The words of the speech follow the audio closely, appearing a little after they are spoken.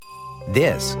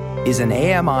This is an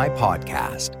AMI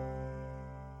podcast.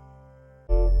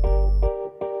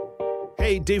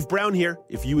 Hey, Dave Brown here.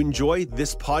 If you enjoy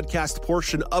this podcast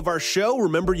portion of our show,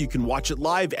 remember you can watch it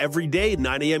live every day at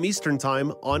 9 a.m. Eastern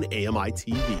Time on AMI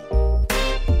TV.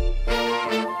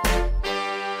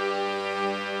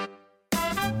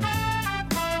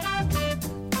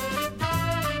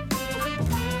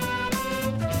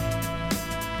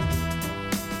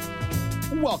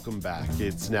 Welcome back.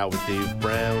 It's Now with Dave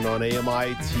Brown on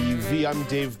AMI TV. I'm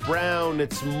Dave Brown.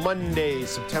 It's Monday,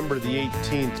 September the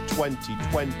 18th,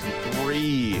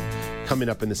 2023. Coming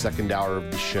up in the second hour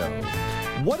of the show.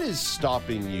 What is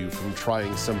stopping you from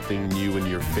trying something new in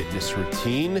your fitness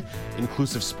routine?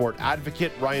 Inclusive sport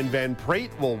advocate Ryan Van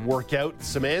Praet will work out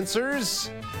some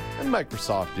answers. And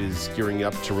Microsoft is gearing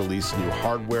up to release new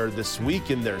hardware this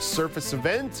week in their Surface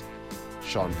event.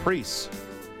 Shaun Preece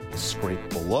scrape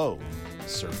below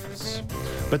surface.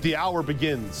 But the hour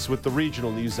begins with the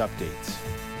regional news update.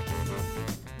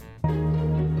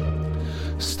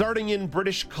 Starting in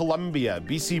British Columbia,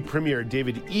 BC Premier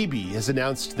David Eby has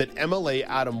announced that MLA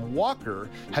Adam Walker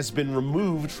has been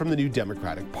removed from the new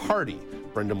Democratic Party.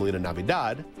 Brenda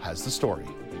Molina-Navidad has the story.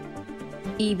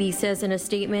 Eby says in a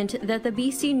statement that the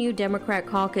BC New Democrat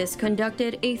Caucus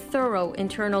conducted a thorough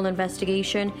internal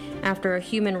investigation after a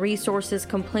human resources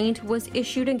complaint was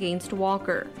issued against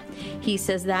Walker. He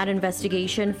says that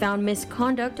investigation found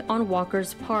misconduct on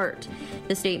Walker's part.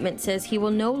 The statement says he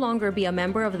will no longer be a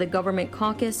member of the government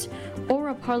caucus or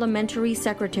a parliamentary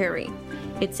secretary.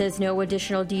 It says no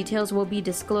additional details will be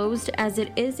disclosed as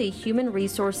it is a human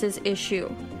resources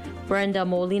issue. Brenda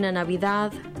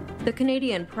Molina-Navidad, The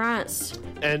Canadian Press.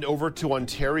 And over to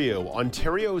Ontario.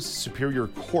 Ontario's Superior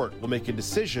Court will make a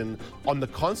decision on the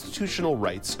constitutional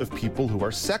rights of people who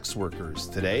are sex workers.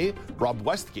 Today, Rob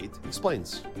Westgate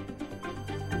explains.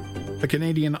 The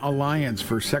Canadian Alliance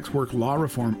for Sex Work Law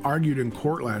Reform argued in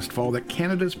court last fall that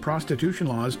Canada's prostitution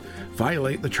laws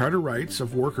violate the charter rights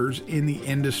of workers in the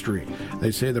industry. They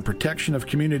say the Protection of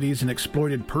Communities and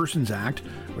Exploited Persons Act,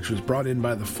 which was brought in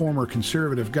by the former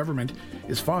Conservative government,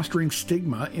 is fostering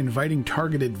stigma, inviting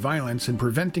targeted violence, and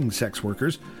preventing sex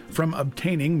workers from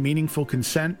obtaining meaningful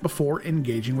consent before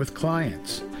engaging with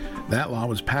clients. That law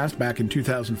was passed back in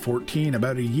 2014,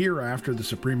 about a year after the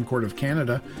Supreme Court of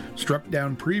Canada struck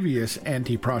down previous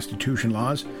anti-prostitution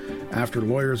laws, after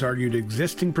lawyers argued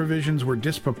existing provisions were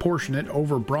disproportionate,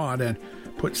 overbroad, and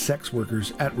put sex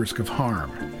workers at risk of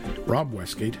harm. Rob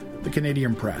Westgate, The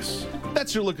Canadian Press.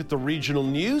 That's your look at the regional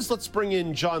news. Let's bring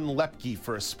in John Lepke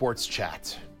for a sports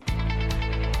chat.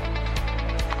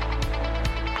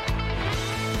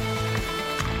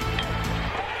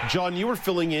 John, you were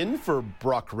filling in for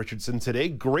Brock Richardson today.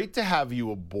 Great to have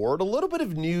you aboard. A little bit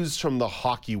of news from the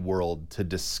hockey world to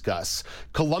discuss.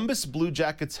 Columbus Blue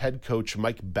Jackets head coach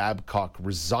Mike Babcock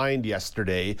resigned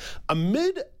yesterday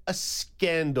amid a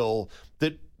scandal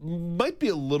that might be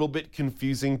a little bit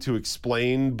confusing to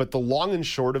explain, but the long and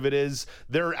short of it is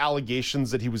there are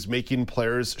allegations that he was making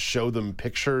players show them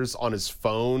pictures on his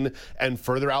phone, and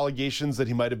further allegations that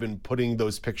he might have been putting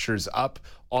those pictures up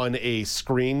on a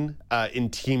screen in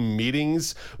team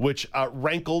meetings, which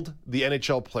rankled the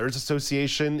NHL Players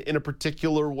Association in a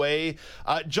particular way.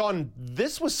 John,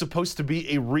 this was supposed to be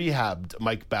a rehabbed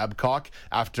Mike Babcock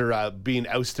after being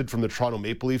ousted from the Toronto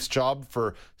Maple Leafs job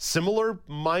for similar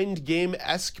mind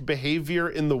game-esque behavior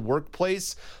in the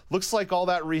workplace. Looks like all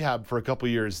that rehab for a couple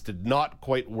years did not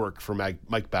quite work for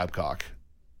Mike Babcock.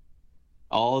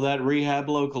 All that rehab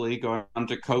locally, going on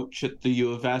to coach at the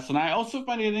U of S. And I also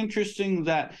find it interesting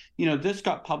that, this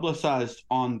got publicized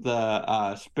on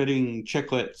the Spitting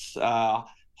Chicklets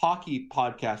hockey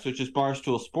podcast, which is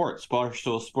Barstool Sports.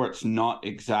 Barstool Sports, not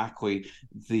exactly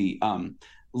the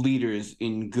leaders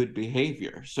in good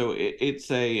behavior. So it's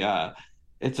a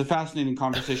fascinating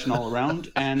conversation all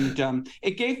around. And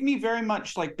it gave me very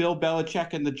much like Bill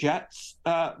Belichick and the Jets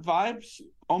vibes.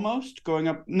 Almost going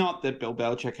up, not that Bill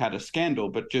Belichick had a scandal,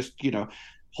 but just,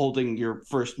 holding your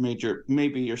first major,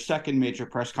 maybe your second major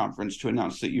press conference to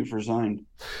announce that you've resigned.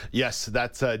 Yes,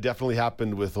 that definitely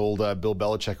happened with old Bill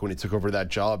Belichick when he took over that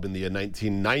job in the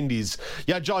 1990s.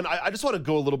 Yeah, John, I just want to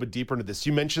go a little bit deeper into this.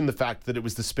 You mentioned the fact that it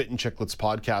was the Spit and Chicklets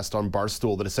podcast on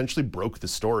Barstool that essentially broke the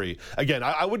story. Again,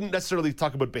 I wouldn't necessarily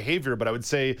talk about behavior, but I would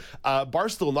say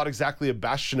Barstool, not exactly a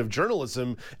bastion of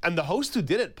journalism, and the host who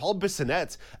did it, Paul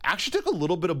Bissonnette, actually took a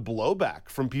little bit of blowback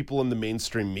from people in the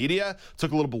mainstream media,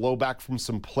 took a little blowback from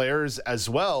some some players as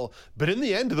well. But in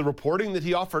the end, the reporting that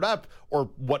he offered up, or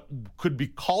what could be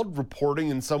called reporting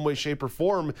in some way, shape, or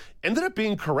form, ended up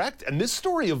being correct. And this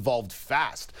story evolved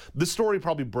fast. This story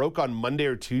probably broke on Monday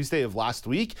or Tuesday of last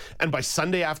week. And by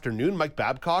Sunday afternoon, Mike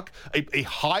Babcock, a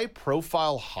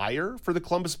high-profile hire for the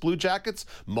Columbus Blue Jackets,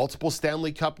 multiple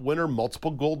Stanley Cup winner,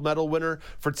 multiple gold medal winner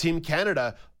for Team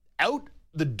Canada, out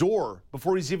the door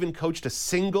before he's even coached a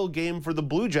single game for the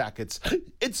Blue Jackets.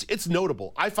 It's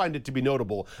notable. I find it to be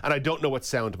notable, and I don't know what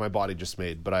sound my body just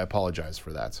made, but I apologize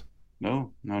for that.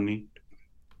 No need.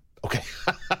 Okay.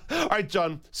 All right,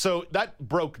 John. So that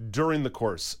broke during the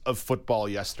course of football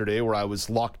yesterday, where I was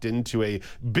locked into a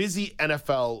busy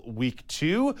NFL week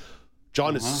 2.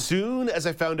 John, as soon as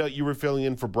I found out you were filling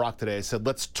in for Brock today, I said,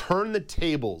 let's turn the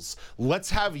tables. Let's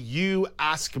have you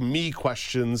ask me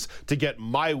questions to get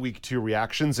my week 2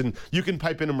 reactions, and you can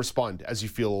pipe in and respond as you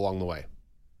feel along the way.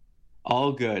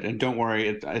 All good. And don't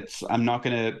worry, I'm not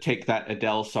going to take that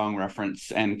Adele song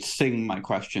reference and sing my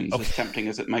questions, as tempting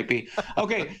as it might be.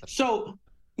 Okay, so,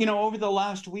 over the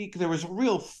last week, there was a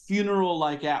real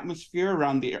funeral-like atmosphere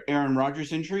around the Aaron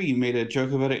Rodgers injury. You made a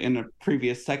joke about it in a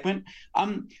previous segment.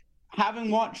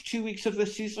 Having watched 2 weeks of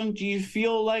this season, do you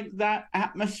feel like that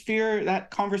atmosphere,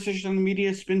 that conversation in the media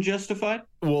has been justified?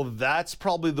 Well, that's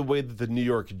probably the way that the New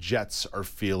York Jets are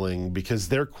feeling, because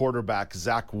their quarterback,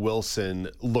 Zach Wilson,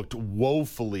 looked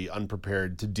woefully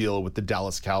unprepared to deal with the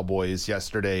Dallas Cowboys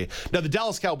yesterday. Now, the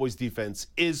Dallas Cowboys defense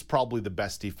is probably the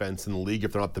best defense in the league.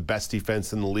 If they're not the best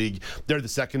defense in the league, they're the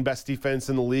second best defense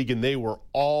in the league, and they were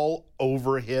all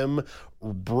over him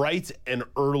bright and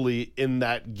early in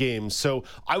that game. So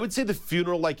I would say the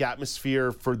funeral-like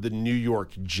atmosphere for the New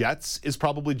York Jets is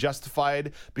probably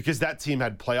justified, because that team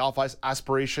had playoff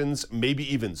aspirations,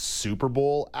 maybe even Super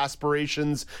Bowl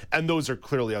aspirations, and those are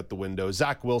clearly out the window.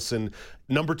 Zach Wilson,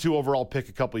 number 2 overall pick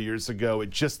a couple years ago, it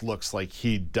just looks like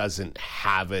he doesn't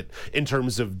have it in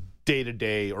terms of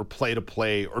day-to-day or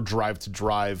play-to-play or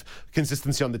drive-to-drive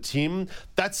consistency on the team.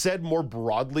 That said, more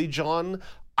broadly, John,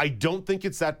 I don't think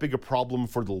it's that big a problem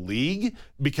for the league,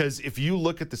 because if you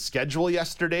look at the schedule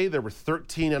yesterday, there were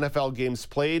 13 NFL games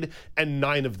played, and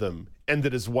 9 of them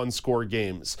ended as one-score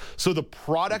games. So the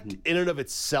product in and of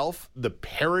itself, the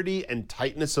parity and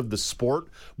tightness of the sport,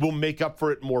 will make up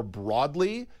for it more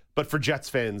broadly. But for Jets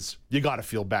fans, you got to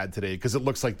feel bad today, because it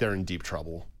looks like they're in deep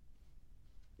trouble.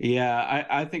 Yeah,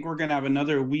 I think we're going to have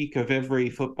another week of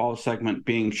every football segment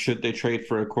being, should they trade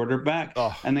for a quarterback?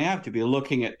 And they have to be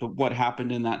looking at what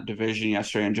happened in that division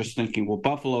yesterday and just thinking, well,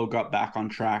 Buffalo got back on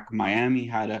track. Miami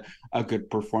had a good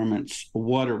performance.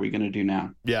 What are we going to do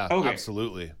now? Yeah, okay.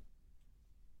 Absolutely.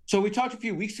 So we talked a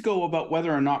few weeks ago about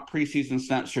whether or not preseason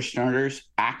snaps for starters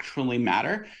actually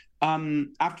matter.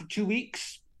 After 2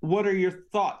 weeks, what are your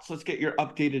thoughts? Let's get your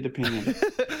updated opinion.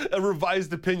 A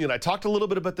revised opinion. I talked a little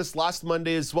bit about this last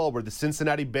Monday as well, where the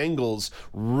Cincinnati Bengals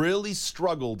really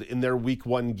struggled in their Week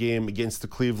 1 game against the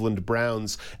Cleveland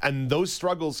Browns, and those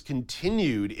struggles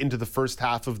continued into the first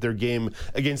half of their game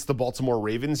against the Baltimore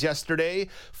Ravens yesterday.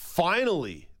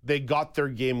 Finally, they got their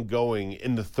game going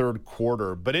in the third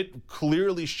quarter, but it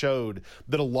clearly showed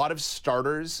that a lot of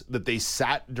starters that they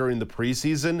sat during the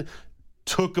preseason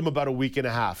took them about a week and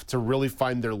a half to really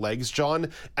find their legs, John.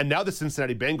 And now the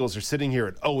Cincinnati Bengals are sitting here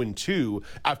at 0-2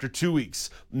 after 2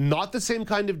 weeks. Not the same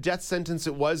kind of death sentence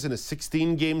it was in a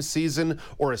 16-game season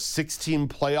or a 16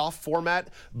 playoff format,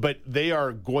 but they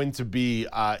are going to be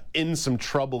in some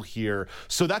trouble here.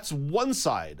 So that's one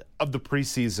side of the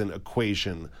preseason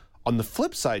equation. On the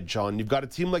flip side, John, you've got a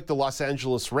team like the Los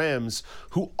Angeles Rams,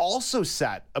 who also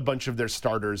sat a bunch of their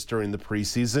starters during the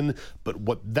preseason. But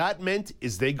what that meant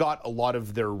is they got a lot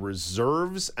of their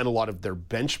reserves and a lot of their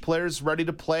bench players ready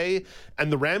to play.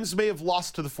 And the Rams may have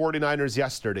lost to the 49ers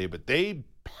yesterday, but they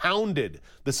pounded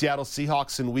the Seattle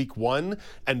Seahawks in Week 1.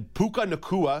 And Puka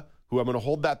Nacua, who I'm going to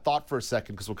hold that thought for a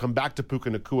second because we'll come back to Puka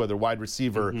Nacua, their wide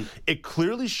receiver. It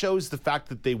clearly shows the fact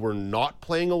that they were not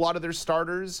playing a lot of their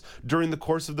starters during the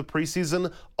course of the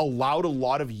preseason, allowed a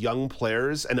lot of young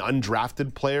players and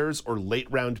undrafted players or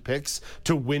late-round picks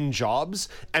to win jobs.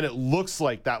 And it looks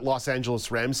like that Los Angeles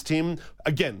Rams team,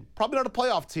 again, probably not a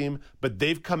playoff team, but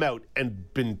they've come out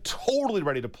and been totally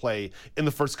ready to play in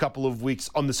the first couple of weeks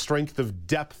on the strength of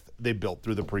depth they built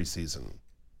through the preseason.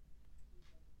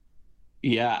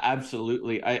 Yeah,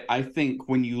 absolutely. I think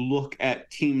when you look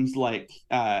at teams like,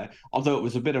 although it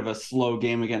was a bit of a slow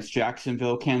game against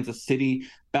Jacksonville, Kansas City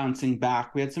bouncing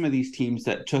back, we had some of these teams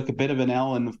that took a bit of an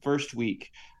L in the first week,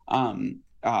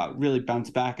 really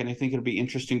bounced back. And I think it'll be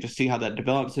interesting to see how that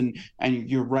develops. And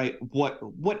you're right.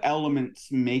 What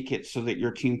elements make it so that your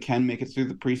team can make it through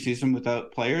the preseason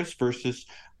without players versus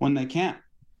when they can't?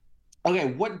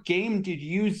 Okay, what game did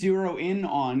you zero in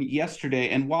on yesterday,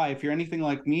 and why? If you're anything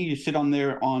like me, you sit on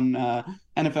there on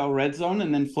NFL Red Zone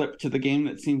and then flip to the game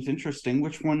that seems interesting.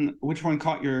 Which one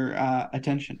caught your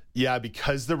attention? Yeah,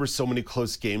 because there were so many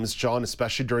close games, John,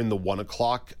 especially during the 1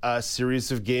 o'clock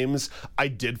series of games, I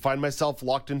did find myself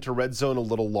locked into Red Zone a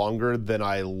little longer than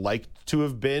I liked to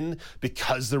have been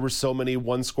because there were so many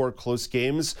one-score close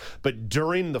games. But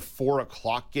during the 4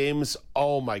 o'clock games,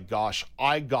 oh my gosh,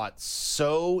 I got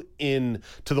so into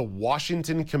the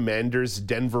Washington Commanders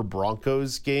Denver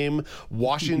Broncos game.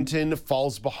 Washington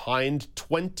falls behind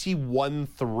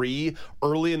 21-3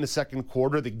 early in the second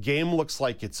quarter. The game looks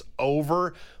like it's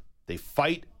over. They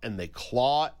fight and they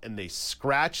claw and they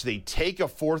scratch. They take a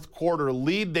fourth quarter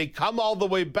lead. They come all the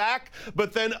way back,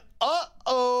 but then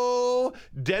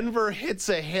Denver hits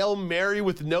a Hail Mary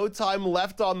with no time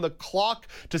left on the clock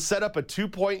to set up a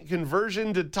 2-point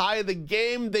conversion to tie the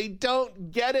game. They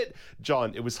don't get it.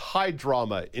 John, it was high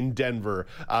drama in Denver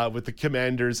with the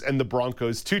Commanders and the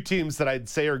Broncos, two teams that I'd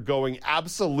say are going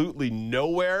absolutely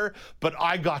nowhere, but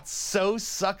I got so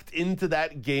sucked into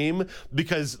that game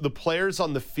because the players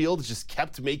on the field just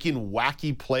kept making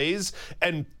wacky plays,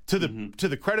 and to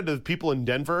the credit of the people in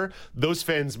Denver, those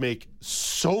fans make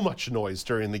so much noise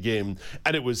during the game,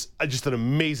 and it was just an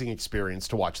amazing experience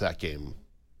to watch that game.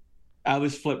 I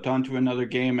was flipped onto another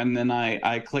game, and then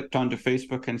I clicked onto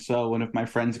Facebook and saw one of my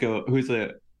friends who's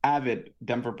a avid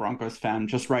Denver Broncos fan,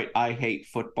 just write, "I hate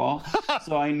football."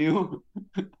 So I knew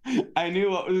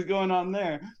what was going on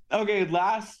there. Okay,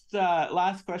 last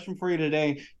question for you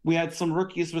today. We had some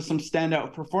rookies with some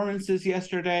standout performances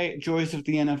yesterday. Joys of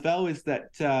the NFL is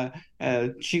that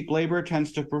cheap labor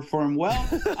tends to perform well.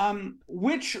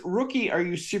 Which rookie are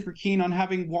you super keen on,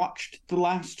 having watched the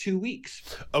last 2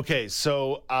 weeks? Okay,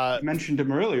 so you mentioned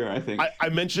him earlier, I think. I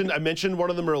mentioned one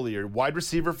of them earlier. Wide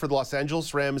receiver for the Los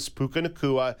Angeles Rams, Puka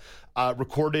Nacua,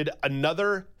 recorded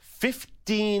another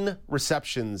 15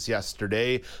 receptions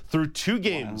yesterday. Through 2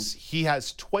 games, he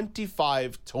has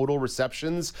 25 total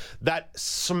receptions. That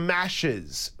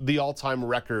smashes the all-time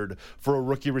record for a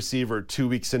rookie receiver 2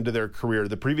 weeks into their career.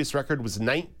 The previous record was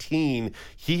 19.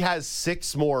 He has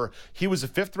 6 more. He was a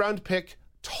 5th-round pick,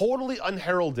 totally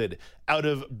unheralded out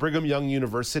of Brigham Young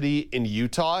University in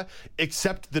Utah,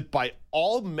 except that by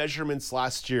all measurements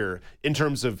last year, in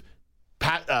terms of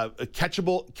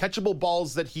catchable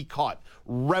balls that he caught,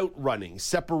 route running,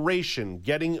 separation,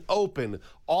 getting open,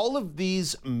 all of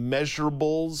these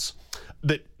measurables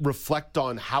that reflect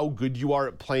on how good you are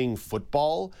at playing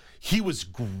football, he was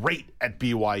great at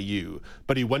BYU,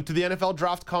 but he went to the NFL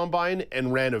Draft Combine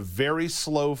and ran a very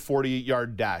slow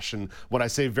 40-yard dash. And when I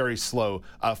say very slow,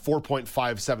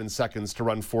 4.57 seconds to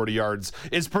run 40 yards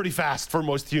is pretty fast for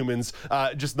most humans,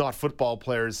 just not football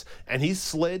players. And he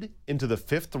slid into the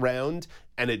 5th round,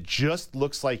 and it just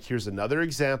looks like here's another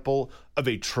example of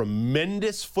a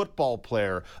tremendous football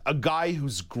player, a guy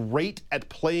who's great at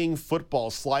playing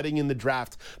football, sliding in the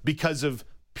draft because of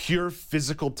pure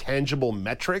physical, tangible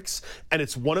metrics. And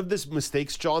it's one of these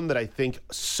mistakes, John, that I think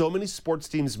so many sports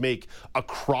teams make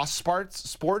across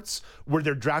sports, where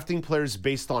they're drafting players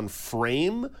based on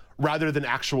frame rather than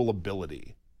actual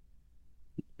ability.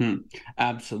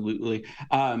 Absolutely.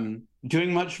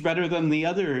 Doing much better than the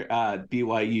other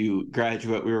BYU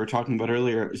graduate we were talking about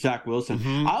earlier, Zach Wilson.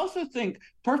 I also think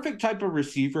perfect type of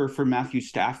receiver for Matthew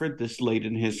Stafford this late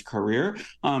in his career,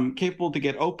 capable to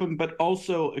get open, but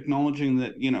also acknowledging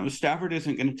that, Stafford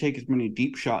isn't going to take as many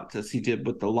deep shots as he did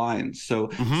with the Lions. So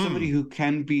somebody who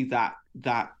can be that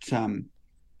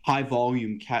high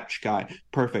volume catch guy.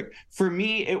 Perfect. For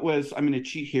me, it was, I'm going to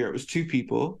cheat here. It was 2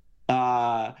 people.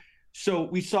 So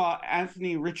we saw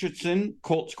Anthony Richardson,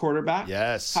 Colts quarterback,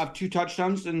 have 2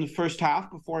 touchdowns in the first half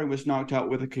before he was knocked out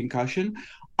with a concussion.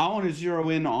 I want to zero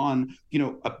in on,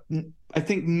 I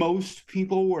think most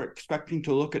people were expecting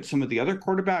to look at some of the other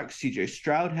quarterbacks. CJ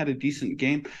Stroud had a decent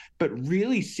game, but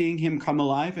really seeing him come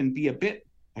alive and be a bit,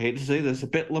 I hate to say this, a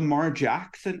bit Lamar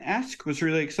Jackson-esque was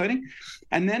really exciting.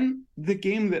 And then the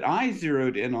game that I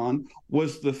zeroed in on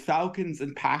was the Falcons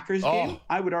and Packers game.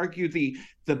 I would argue the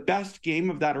best game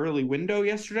of that early window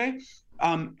yesterday.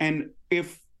 And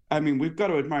we've got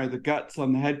to admire the guts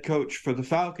on the head coach for the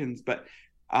Falcons, but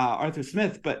Arthur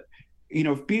Smith. But,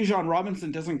 if Bijan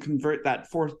Robinson doesn't convert that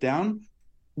 4th down,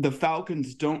 the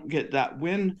Falcons don't get that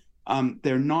win.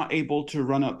 They're not able to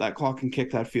run up that clock and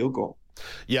kick that field goal.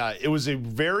 Yeah, it was a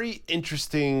very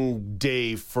interesting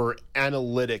day for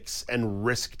analytics and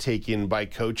risk-taking by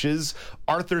coaches.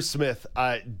 Arthur Smith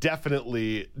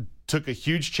definitely took a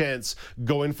huge chance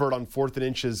going for it on 4th and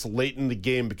inches late in the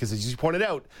game because, as you pointed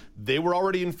out, they were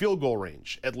already in field goal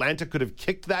range. Atlanta could have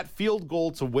kicked that field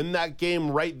goal to win that game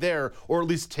right there, or at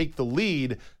least take the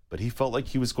lead. But he felt like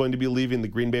he was going to be leaving the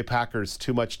Green Bay Packers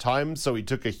too much time, so he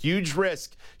took a huge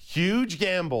risk, huge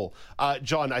gamble.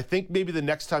 John, I think maybe the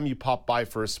next time you pop by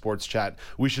for a sports chat,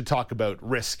 we should talk about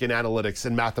risk and analytics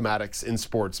and mathematics in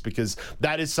sports, because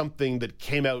that is something that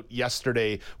came out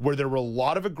yesterday where there were a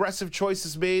lot of aggressive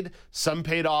choices made. Some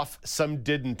paid off, some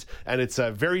didn't, and it's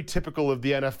very typical of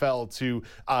the NFL to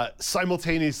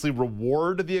simultaneously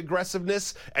reward the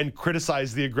aggressiveness and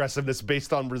criticize the aggressiveness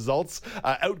based on results.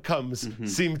 Outcomes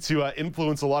seem to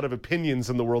influence a lot of opinions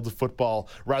in the world of football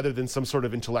rather than some sort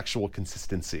of intellectual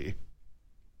consistency.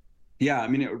 Yeah, I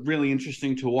mean, it was really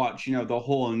interesting to watch, the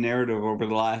whole narrative over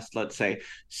the last, let's say,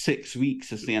 6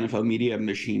 weeks as the NFL media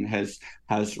machine has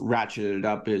ratcheted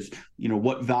up is,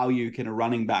 what value can a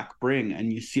running back bring?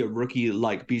 And you see a rookie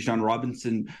like Bijan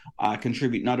Robinson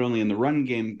contribute not only in the run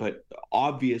game, but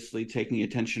obviously taking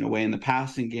attention away in the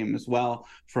passing game as well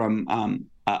from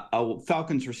a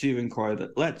Falcons receiving core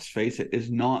that, let's face it,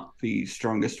 is not the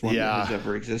strongest one that has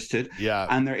ever existed. Yeah.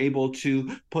 And they're able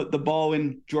to put the ball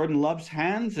in Jordan Love's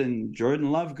hands, and Jordan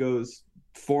Love goes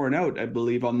 4-out, I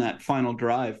believe, on that final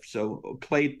drive. So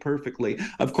played perfectly.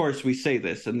 Of course, we say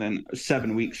this, and then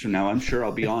 7 weeks from now, I'm sure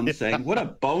I'll be on saying, what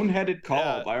a boneheaded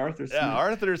call by Arthur Smith. Yeah,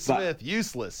 Arthur Smith,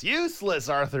 useless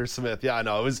Arthur Smith. Yeah, I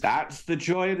know. That's the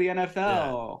joy of the NFL.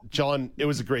 Yeah. John, it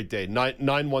was a great day.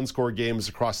 Nine one-score games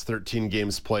across 13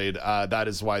 games played. That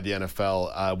is why the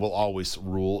NFL will always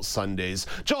rule Sundays.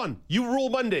 John, you rule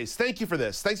Mondays. Thank you for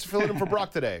this. Thanks for filling in for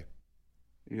Brock today.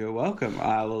 You're welcome.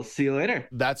 I will see you later.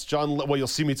 That's John. Well, you'll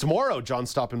see me tomorrow. John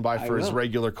stopping by for his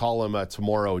regular column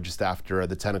tomorrow, just after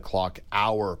the 10 o'clock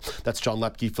hour. That's John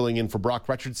Lepke filling in for Brock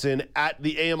Richardson at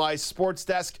the AMI Sports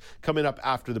Desk. Coming up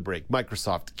after the break,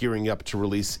 Microsoft gearing up to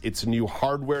release its new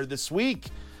hardware this week.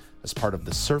 As part of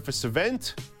the Surface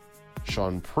event,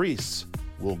 Shaun Preece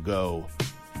will go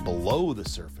below the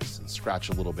surface and scratch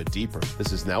a little bit deeper.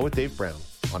 This is Now with Dave Brown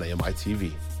on AMI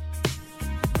TV.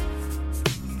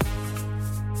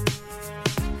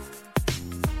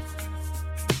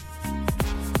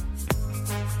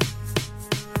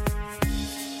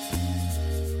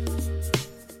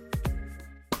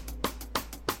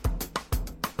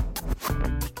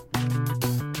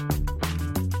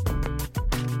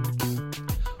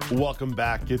 Welcome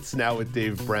back. It's Now with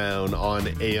Dave Brown on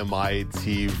AMI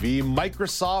TV.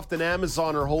 Microsoft and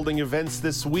Amazon are holding events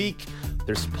this week.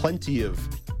 There's plenty of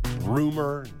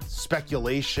rumor,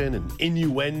 speculation, and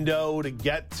innuendo to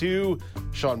get to.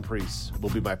 Shaun Preece will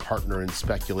be my partner in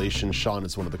speculation. Shaun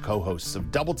is one of the co-hosts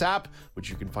of Double Tap, which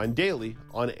you can find daily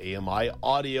on AMI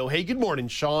Audio. Hey, good morning,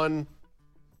 Shaun.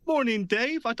 Morning,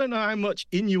 Dave. I don't know how much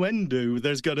innuendo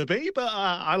there's going to be, but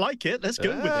I like it. Let's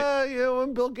go with it.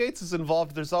 When Bill Gates is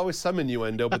involved, there's always some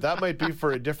innuendo, but that might be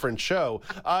for a different show.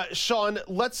 Shaun,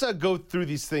 let's go through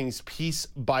these things piece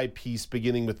by piece,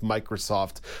 beginning with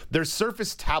Microsoft. Their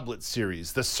Surface tablet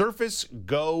series, the Surface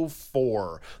Go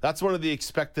 4. That's one of the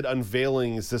expected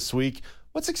unveilings this week.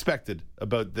 What's expected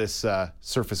about this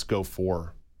Surface Go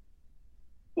 4?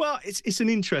 Well, it's an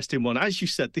interesting one. As you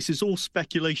said, this is all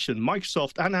speculation.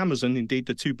 Microsoft and Amazon, indeed,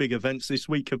 the two big events this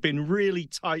week, have been really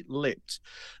tight-lipped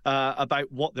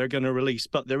about what they're going to release.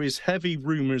 But there is heavy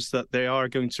rumors that they are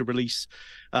going to release,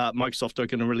 Microsoft are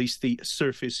going to release the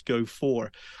Surface Go 4,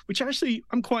 which actually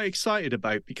I'm quite excited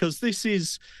about because this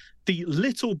is the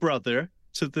little brother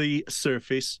to the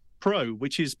Surface Pro,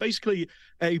 which is basically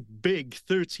a big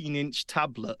 13-inch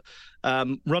tablet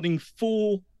running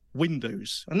full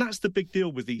Windows. And that's the big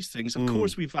deal with these things. Of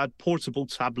course, we've had portable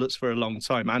tablets for a long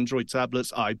time, Android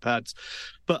tablets, iPads,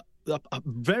 but a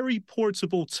very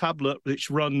portable tablet which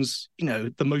runs,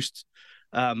 the most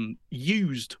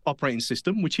used operating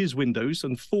system, which is Windows,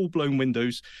 and full-blown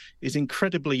Windows is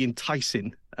incredibly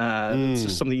enticing.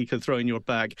 It's something you can throw in your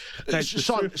bag. Now,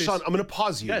 Shaun, I'm going to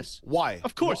pause you. Yes. Why?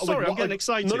 Of course. Sorry, I'm getting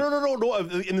excited. No.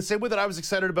 In the same way that I was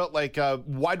excited about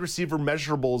wide receiver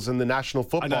measurables in the National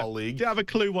Football League. Do you have a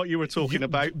clue what you were talking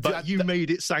about? But you made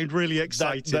it sound really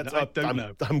exciting. I don't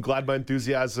know. I'm glad my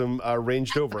enthusiasm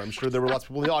ranged over. I'm sure there were lots of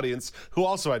people in the audience who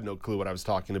also had no clue what I was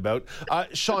talking about.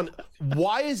 Shaun,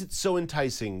 why is it so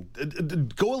enticing?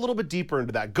 Go a little bit deeper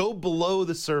into that. Go below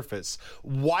the surface.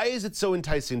 Why is it so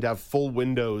enticing to have full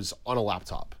Windows on a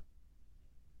laptop?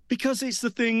 Because it's the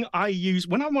thing I use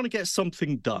when I want to get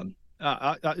something done.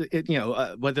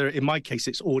 Whether in my case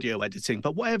it's audio editing,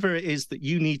 but whatever it is that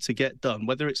you need to get done,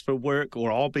 whether it's for work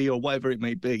or hobby or whatever it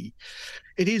may be,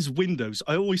 it is Windows.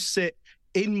 I always sit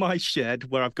in my shed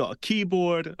where I've got a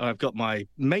keyboard, I've got my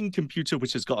main computer,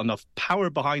 which has got enough power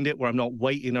behind it where I'm not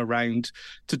waiting around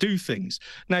to do things.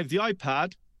 Now, the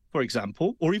iPad, for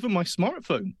example, or even my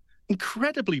smartphone,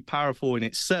 incredibly powerful in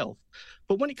itself.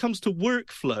 But when it comes to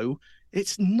workflow,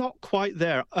 it's not quite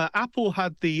there. Apple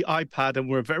had the iPad and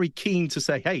were very keen to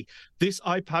say, hey, this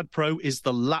iPad Pro is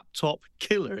the laptop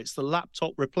killer. It's the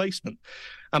laptop replacement.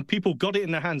 And people got it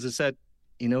in their hands and said,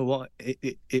 you know what,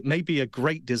 it may be a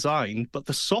great design, but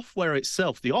the software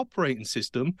itself, the operating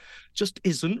system, just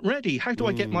isn't ready. How do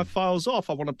I get my files off?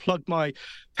 I want to plug my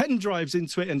pen drives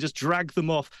into it and just drag them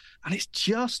off. And it's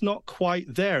just not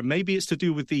quite there. Maybe it's to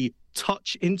do with the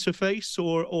touch interface,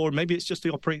 or maybe it's just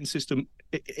the operating system.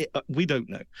 We don't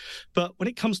know. But when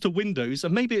it comes to Windows,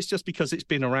 and maybe it's just because it's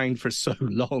been around for so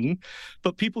long,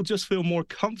 but people just feel more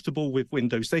comfortable with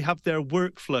Windows. They have their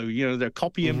workflow, their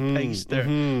copy and paste,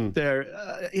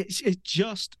 it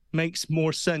just makes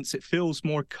more sense. It feels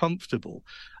more comfortable.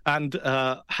 And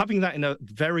having that in a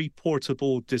very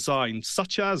portable design,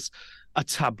 such as a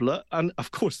tablet, and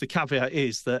of course the caveat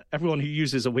is that everyone who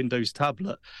uses a Windows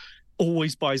tablet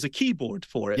always buys a keyboard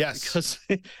for it, because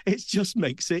it just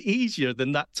makes it easier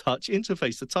than that touch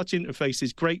interface. The touch interface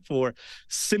is great for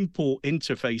simple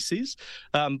interfaces,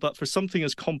 but for something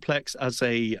as complex as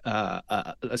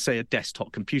let's say a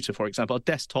desktop computer, for example, a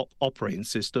desktop operating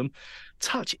system,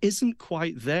 touch isn't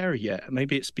quite there yet.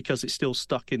 Maybe it's because it's still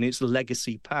stuck in its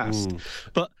legacy past.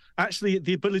 But actually,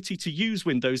 the ability to use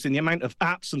Windows and the amount of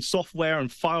apps and software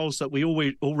and files that we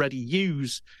already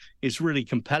use is really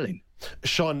compelling.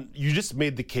 Shaun, you just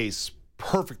made the case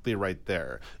perfectly right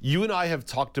there. You and I have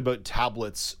talked about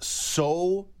tablets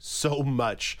so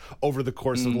much over the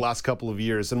course of the last couple of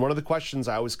years. And one of the questions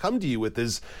I always come to you with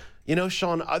is,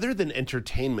 Shaun, other than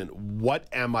entertainment, what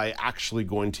am I actually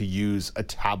going to use a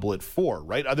tablet for,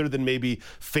 right? Other than maybe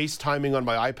FaceTiming on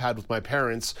my iPad with my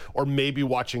parents, or maybe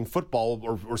watching football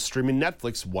or streaming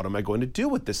Netflix, what am I going to do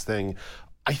with this thing?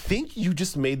 I think you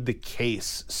just made the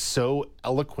case so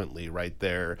eloquently right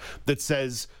there that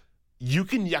says you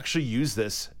can actually use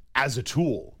this as a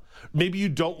tool. Maybe you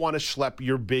don't want to schlep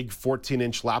your big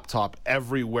 14-inch laptop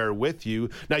everywhere with you.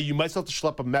 Now, you might still have to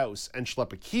schlep a mouse and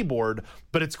schlep a keyboard,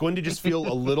 but it's going to just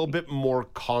feel a little bit more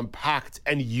compact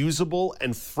and usable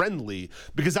and friendly,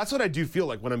 because that's what I do feel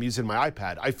like when I'm using my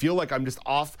iPad. I feel like I'm just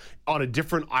off on a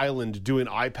different island doing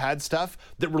iPad stuff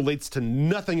that relates to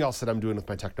nothing else that I'm doing with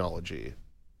my technology.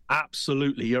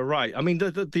 Absolutely, you're right. I mean,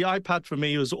 the iPad for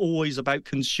me was always about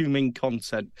consuming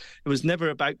content. It was never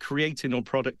about creating or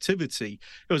productivity.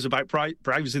 It was about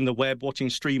browsing the web, watching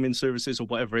streaming services or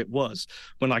whatever it was,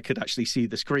 when I could actually see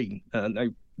the screen. Now,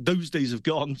 those days have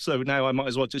gone, so now I might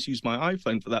as well just use my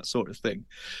iPhone for that sort of thing.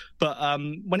 But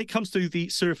when it comes to the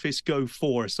Surface Go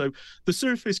 4, so the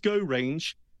Surface Go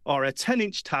range are a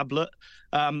 10-inch tablet,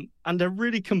 and they're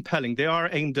really compelling. They are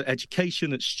aimed at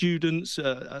education, at students,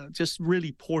 just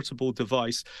really portable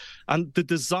device. And the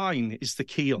design is the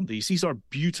key on these. These are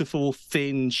beautiful,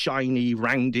 thin, shiny,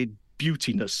 rounded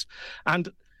beautiness. And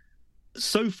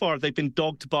so far, they've been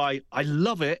dogged by, I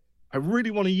love it, I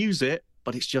really want to use it,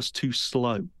 but it's just too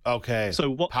slow. Okay. So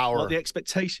what the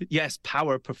expectation? Yes,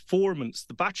 power, performance.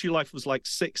 The battery life was like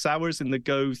 6 hours in the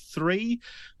Go 3,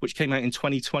 which came out in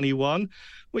 2021,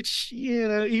 which,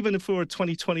 even for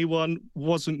 2021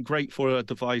 wasn't great for a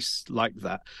device like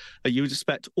that. You would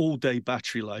expect all-day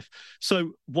battery life.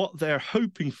 So what they're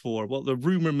hoping for, what the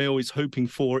rumor mill is hoping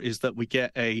for, is that we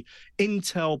get a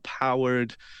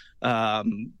Intel-powered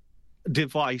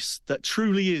device that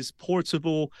truly is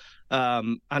portable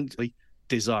and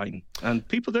design. And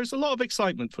there's a lot of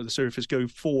excitement for the Surface Go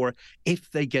 4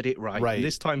 if they get it right. And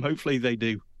this time, hopefully they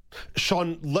do.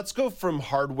 Shaun, let's go from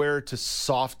hardware to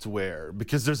software,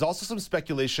 because there's also some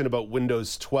speculation about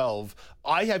Windows 12.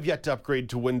 I have yet to upgrade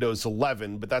to Windows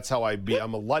 11, but that's how I'm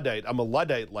a Luddite. I'm a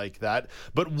Luddite like that.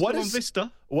 But what is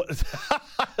Vista?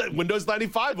 Windows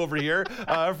 95 over here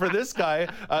for this guy.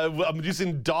 I'm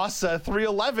using DOS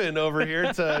 311 over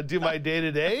here to do my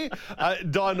day-to-day.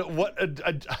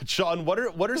 Shaun,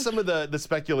 what are some of the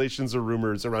speculations or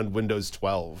rumors around Windows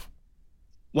 12?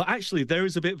 Well, actually, there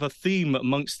is a bit of a theme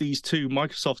amongst these two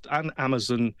Microsoft and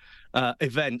Amazon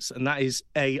events, and that is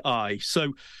AI.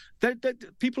 So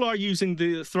people are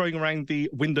throwing around the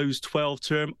Windows 12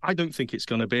 term. I don't think it's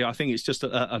going to be. I think it's just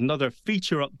another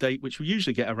feature update, which we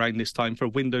usually get around this time for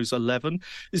Windows 11.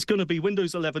 It's going to be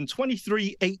Windows 11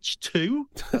 23H2.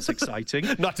 That's exciting.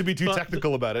 Not to be too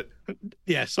technical about it.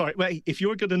 Yeah, sorry. Wait, if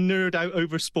you're going to nerd out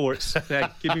over sports,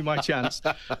 give me my chance.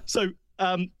 So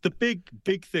the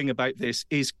big thing about this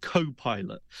is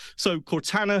Copilot. So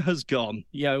Cortana has gone,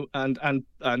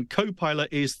 and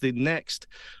Copilot is the next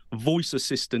voice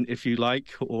assistant, if you like,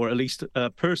 or at least a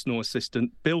personal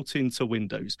assistant built into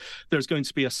Windows. There's going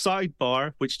to be a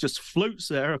sidebar which just floats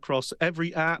there across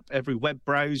every app, every web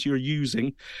browser you're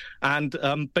using, and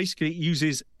basically it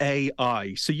uses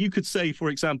AI. So you could say, for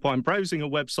example, I'm browsing a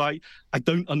website, I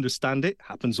don't understand it,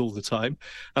 happens all the time,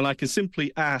 and I can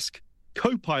simply ask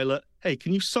Copilot, hey,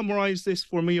 can you summarize this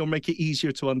for me or make it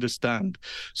easier to understand?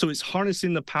 So it's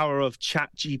harnessing the power of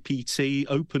ChatGPT,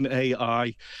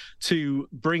 OpenAI, to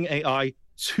bring AI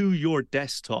to your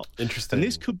desktop. Interesting. And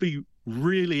this could be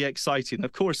really exciting.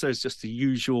 Of course, there's just the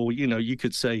usual, you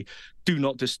could say, do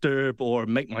not disturb or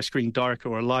make my screen darker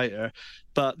or lighter.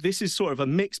 But this is sort of a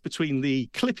mix between the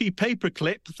clippy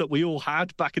paperclip that we all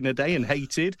had back in the day and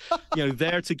hated,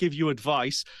 there to give you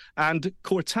advice, and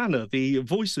Cortana, the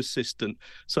voice assistant.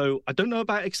 So I don't know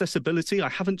about accessibility. I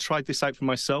haven't tried this out for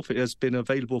myself. It has been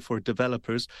available for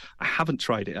developers. I haven't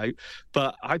tried it out,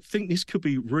 but I think this could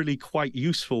be really quite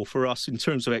useful for us in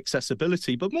terms of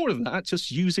accessibility. But more than that,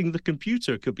 just using the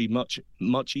computer could be much,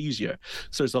 much easier.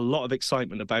 So there's a lot of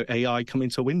excitement about AI coming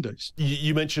to Windows.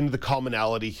 You mentioned the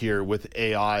commonality here with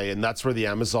AI, and that's where the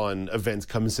Amazon event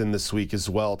comes in this week as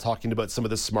well, talking about some of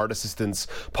the smart assistants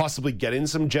possibly getting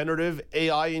some generative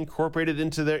AI incorporated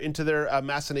into their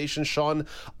machinations. Shaun,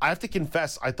 I have to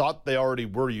confess, I thought they already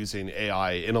were using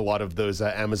AI in a lot of those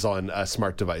Amazon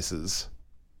smart devices.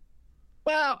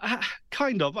 Well,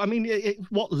 kind of. I mean,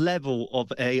 what level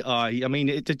of AI? I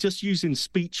mean, just using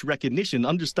speech recognition,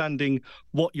 understanding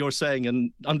what you're saying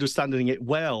and understanding it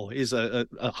well is a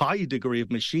high degree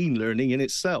of machine learning in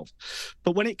itself.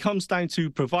 But when it comes down to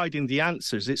providing the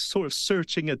answers, it's sort of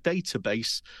searching a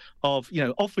database of,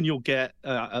 often you'll get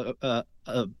a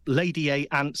Lady A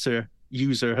answer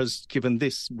user has given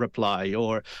this reply,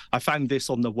 or I found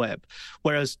this on the web.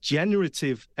 Whereas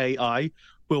generative AI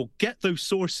will get those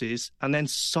sources and then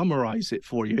summarize it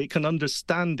for you. It can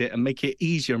understand it and make it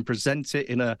easier and present it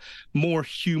in a more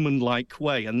human-like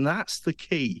way. And that's the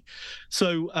key.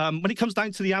 So when it comes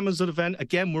down to the Amazon event,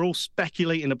 again, we're all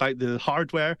speculating about the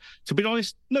hardware. To be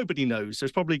honest, nobody knows.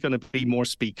 There's probably going to be more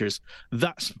speakers.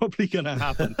 That's probably going to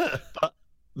happen. But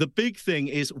the big thing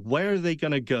is, where are they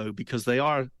going to go? Because they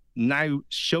are now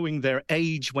showing their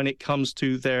age when it comes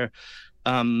to their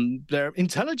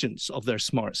intelligence of their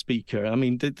smart speaker. I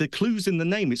mean, the clue's in the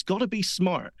name. It's got to be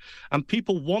smart. And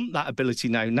people want that ability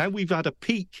now. Now we've had a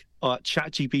peek at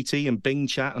ChatGPT and Bing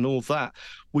Chat and all of that.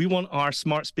 We want our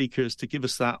smart speakers to give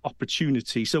us that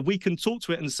opportunity. So we can talk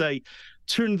to it and say,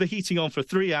 turn the heating on for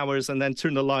 3 hours and then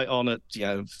turn the light on at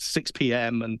 6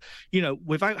 p.m. And,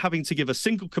 without having to give a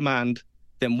single command,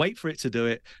 then wait for it to do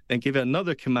it, then give it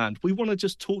another command. We want to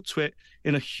just talk to it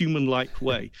in a human-like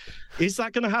way. Is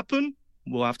that going to happen?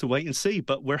 We'll have to wait and see,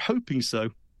 but we're hoping so.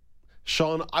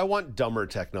 Shaun, I want dumber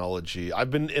technology.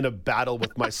 I've been in a battle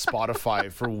with my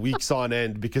Spotify for weeks on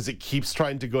end because it keeps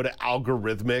trying to go to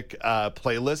algorithmic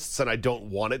playlists, and I don't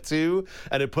want it to.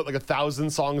 And it put like 1,000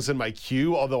 songs in my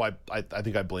queue, although I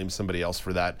think I blame somebody else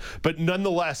for that. But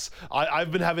nonetheless,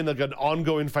 I've been having like an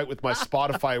ongoing fight with my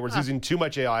Spotify where it's using too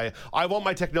much AI. I want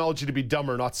my technology to be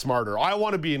dumber, not smarter. I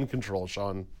want to be in control,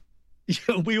 Shaun.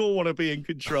 We all want to be in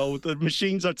control. The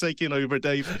machines are taking over,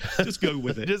 Dave. Just go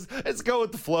with it. Let's go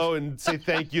with the flow and say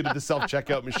thank you to the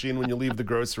self-checkout machine when you leave the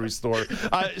grocery store.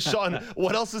 Shaun,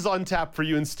 what else is on tap for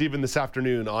you and Stephen this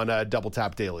afternoon on Double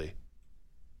Tap Daily?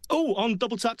 Oh, on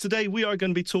Double Tap today, we are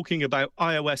going to be talking about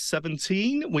iOS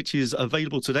 17, which is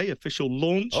available today, official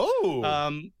launch.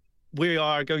 Oh. We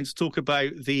are going to talk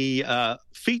about the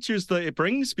features that it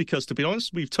brings, because, to be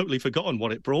honest, we've totally forgotten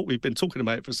what it brought. We've been talking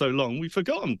about it for so long. We've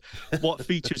forgotten what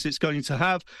features it's going to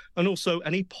have, and also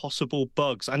any possible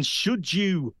bugs. And should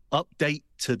you update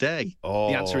today? Oh.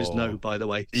 The answer is no, by the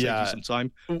way. Save you some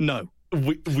time. No.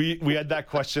 We had that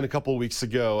question a couple of weeks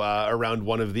ago around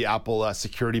one of the Apple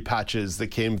security patches that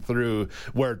came through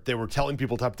where they were telling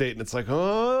people to update, and it's like,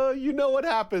 oh, you know what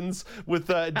happens with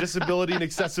disability and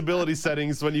accessibility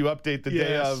settings when you update the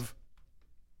day of.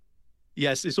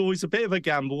 Yes, it's always a bit of a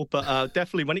gamble, but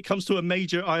definitely when it comes to a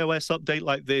major iOS update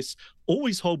like this,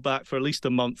 always hold back for at least a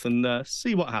month and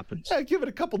see what happens. Yeah, give it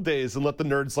a couple days and let the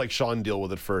nerds like Shaun deal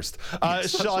with it first.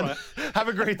 Yes, Shaun, right. Have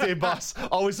a great day, boss.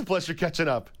 Always a pleasure catching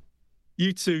up.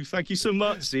 You too. Thank you so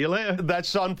much. See you later. That's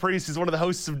Shaun Preece. He's one of the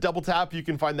hosts of Double Tap. You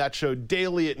can find that show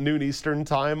daily at noon Eastern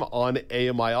time on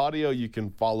AMI Audio. You can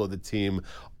follow the team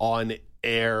on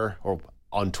air or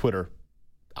on Twitter,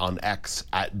 on X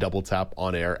at Double Tap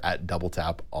On Air, at Double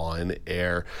Tap On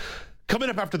Air.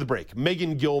 Coming up after the break,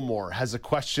 Megan Gilmore has a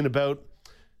question about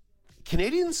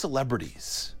Canadian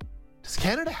celebrities. Does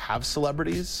Canada have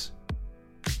celebrities?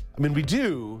 I mean, we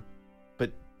do, but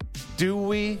do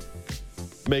we?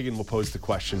 Megan will pose the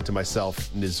question to myself,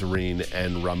 Nizareen,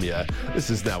 and Ramya. This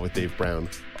is Now with Dave Brown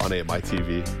on AMI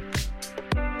TV.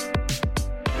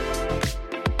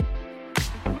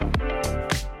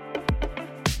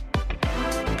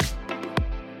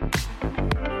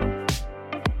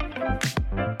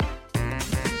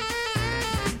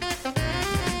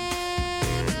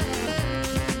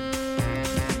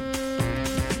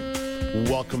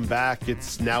 Welcome back.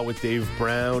 It's Now with Dave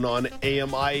Brown on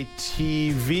AMI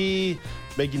TV.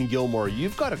 Megan Gilmore,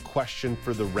 you've got a question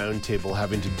for the roundtable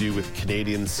having to do with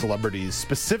Canadian celebrities,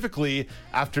 specifically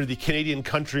after the Canadian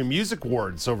Country Music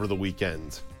Awards over the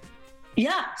weekend.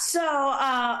 Yeah, so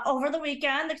over the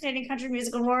weekend, the Canadian Country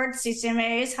Music Awards,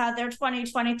 CCMAs, had their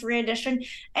 2023 edition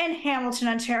in Hamilton,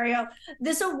 Ontario.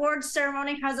 This awards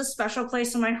ceremony has a special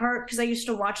place in my heart because I used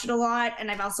to watch it a lot, and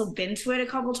I've also been to it a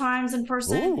couple times in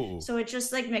person. Ooh. So it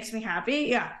just makes me happy.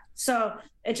 Yeah, so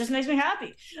it just makes me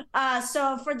happy.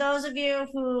 So for those of you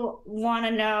who want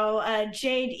to know,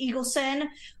 Jade Eagleson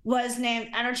was named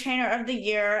Entertainer of the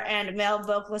Year and Male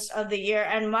Vocalist of the Year,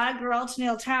 and my girl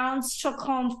Tennille Towns took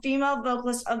home Female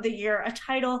Vocalist of the Year, a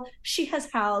title she has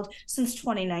held since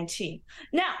 2019.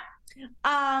 Now,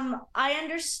 I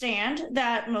understand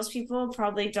that most people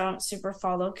probably don't super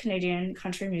follow Canadian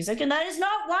country music, and that is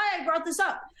not why I brought this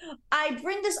up. I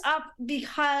bring this up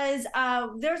because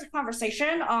there was a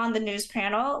conversation on the news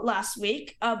panel last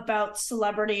week about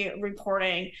celebrity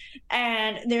reporting,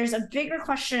 and there's a bigger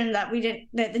question that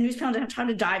the news panel didn't have time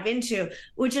to dive into,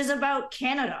 which is about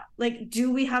Canada. Like,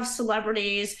 do we have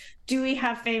celebrities? Do we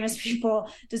have famous people?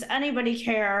 Does anybody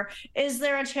care? Is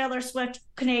there a Taylor Swift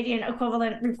Canadian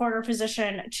equivalent reporter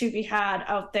position to be had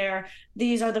out there?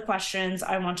 These are the questions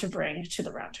I want to bring to the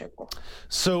roundtable.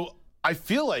 So I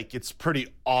feel like it's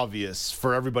pretty obvious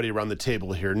for everybody around the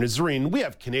table here. Nizareen, we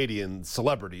have Canadian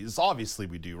celebrities. Obviously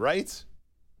we do, right?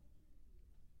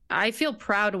 I feel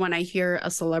proud when I hear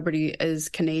a celebrity is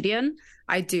Canadian.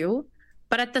 I do.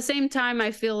 But at the same time,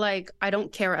 I feel like I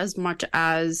don't care as much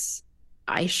as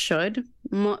I should,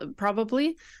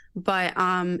 probably. But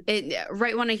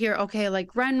right when I hear, okay,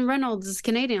 like Ryan Reynolds is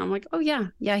Canadian, I'm like, oh yeah,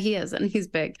 he is, and he's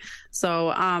big.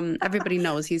 So everybody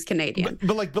knows he's Canadian.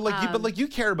 But you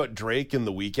care about Drake and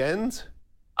The Weeknd?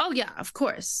 Oh yeah, of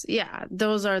course. Yeah,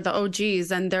 those are the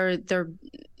OGs, and they're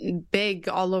big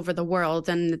all over the world.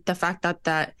 And the fact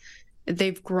that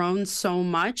they've grown so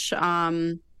much.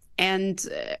 And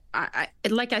I,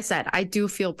 like I said, I do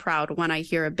feel proud when I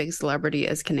hear a big celebrity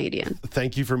is Canadian.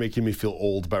 Thank you for making me feel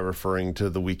old by referring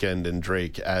to The Weeknd and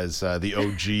Drake as the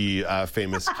OG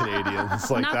famous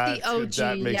Canadians. Like, not the OG,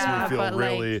 that makes me feel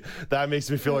really. That makes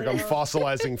me feel like I'm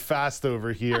fossilizing fast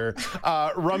over here.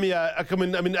 Ramya,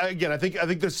 again, I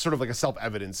think there's sort of like a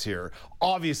self-evidence here.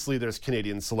 Obviously, there's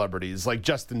Canadian celebrities like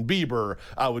Justin Bieber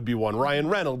would be one. Ryan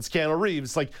Reynolds, Keanu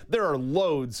Reeves. Like, there are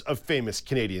loads of famous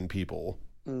Canadian people.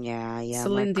 Yeah.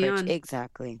 Celine Dion.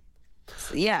 Exactly.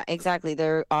 Yeah, exactly.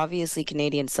 They're obviously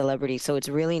Canadian celebrities, so it's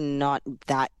really not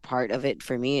that part of it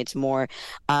for me. It's more,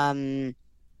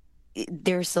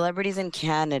 they're celebrities in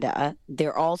Canada.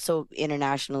 They're also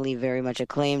internationally very much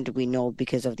acclaimed. We know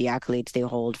because of the accolades they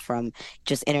hold from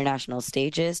just international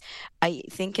stages. I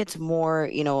think it's more,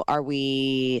 are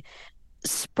we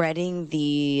spreading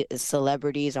the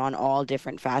celebrities on all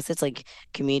different facets, like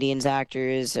comedians,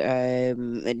 actors,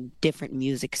 different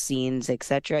music scenes,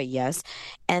 etc.? Yes.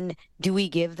 And do we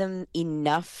give them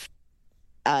enough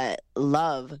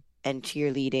love and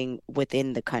cheerleading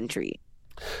within the country?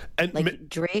 And like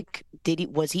Drake,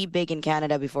 was he big in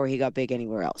Canada before he got big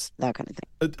anywhere else? That kind of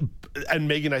thing. And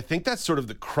Megan, I think that's sort of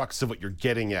the crux of what you're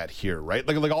getting at here, right?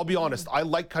 Like I'll be honest, I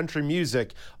like country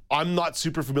music. I'm not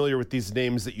super familiar with these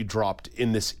names that you dropped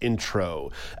in this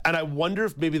intro. And I wonder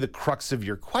if maybe the crux of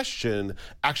your question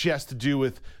actually has to do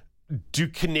with, do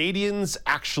Canadians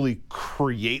actually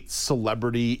create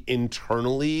celebrity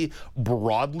internally,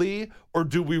 broadly, or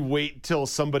do we wait till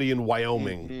somebody in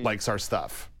Wyoming likes our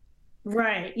stuff?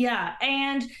 Right, yeah.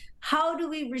 And how do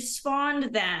we respond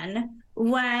then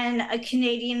when a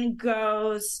Canadian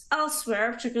goes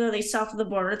elsewhere, particularly south of the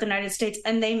border, the United States,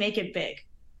 and they make it big,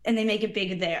 and they make it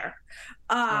big there?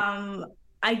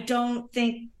 I don't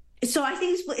think so. I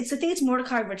think it's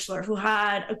Mordecai Richler who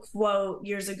had a quote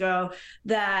years ago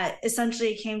that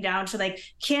essentially came down to, like,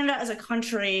 Canada as a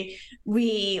country,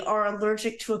 we are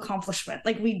allergic to accomplishment.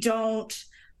 Like, we don't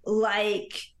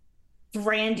like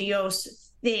grandiose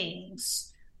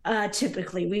things.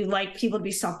 Typically we like people to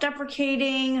be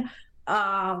self-deprecating,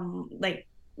 like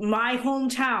my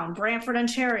hometown, Brantford,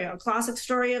 Ontario. Classic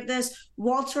story of this: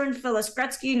 Walter and Phyllis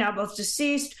Gretzky, now both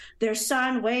deceased. Their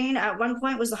son, Wayne, at one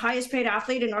point was the highest paid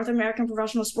athlete in North American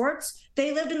professional sports.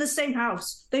 They lived in the same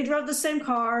house. They drove the same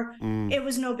car. It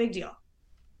was no big deal.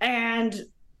 And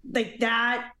like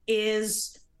that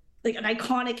is like an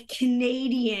iconic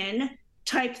Canadian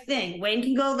type thing. Wayne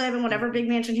can go live in whatever big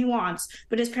mansion he wants,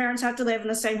 but his parents have to live in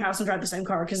the same house and drive the same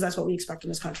car because that's what we expect in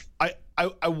this country.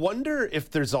 I wonder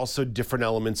if there's also different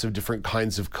elements of different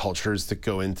kinds of cultures that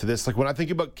go into this. Like when I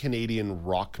think about Canadian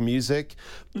rock music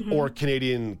or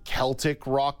Canadian Celtic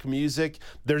rock music,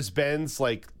 there's bands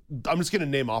like, I'm just going to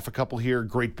name off a couple here.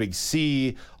 Great Big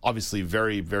Sea, obviously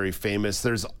very, very famous.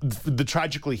 There's the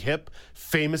Tragically Hip,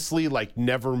 famously like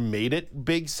never made it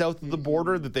big south of the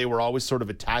border, that they were always sort of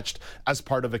attached as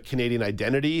part of a Canadian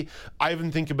identity. I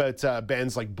even think about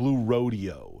bands like Blue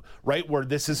Rodeo, right? Where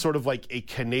this is sort of like a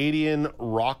Canadian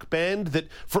rock band that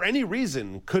for any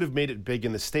reason could have made it big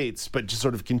in the States, but just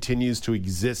sort of continues to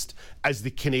exist as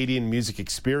the Canadian music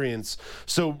experience.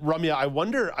 So Ramya, I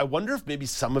wonder if maybe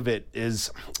some of it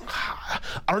is, I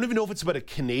don't even know if it's about a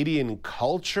Canadian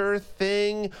culture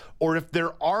thing or if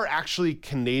there are actually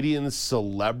Canadian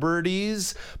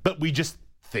celebrities, but we just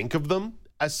think of them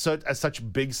as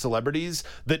such big celebrities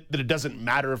that it doesn't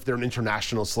matter if they're an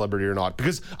international celebrity or not.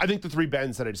 Because I think the three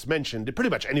bands that I just mentioned, pretty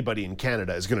much anybody in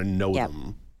Canada is going to know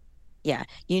them. Yeah,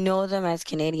 you know them as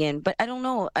Canadian, but I don't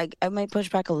know. I might push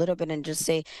back a little bit and just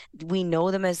say we know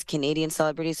them as Canadian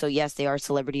celebrities. So yes, they are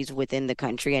celebrities within the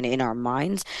country and in our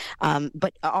minds.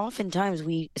 But oftentimes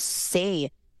we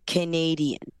say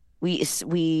Canadian. We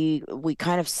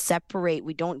kind of separate.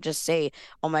 We don't just say,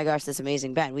 "Oh my gosh, this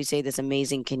amazing band." We say this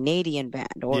amazing Canadian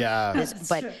band. Or this,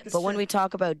 but when we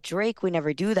talk about Drake, we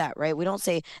never do that, right? We don't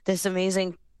say this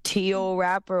amazing T.O.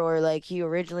 rapper or like he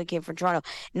originally came from Toronto.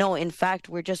 No, in fact,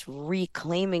 we're just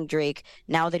reclaiming Drake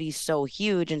now that he's so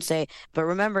huge and say, but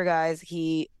remember guys,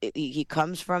 he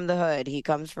comes from the hood, he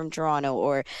comes from Toronto,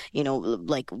 or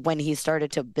like when he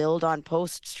started to build on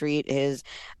Post Street, his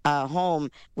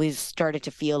home, we started to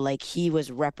feel like he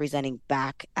was representing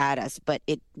back at us, but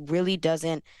it really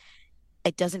doesn't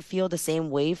feel the same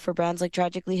way for bands like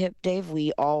Tragically Hip, Dave.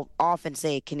 We all often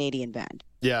say Canadian band.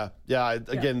 Yeah.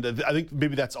 Again, I think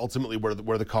maybe that's ultimately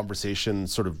where the conversation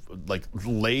sort of like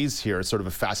lays here, sort of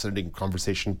a fascinating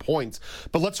conversation point.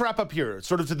 But let's wrap up here,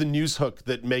 sort of to the news hook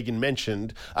that Megan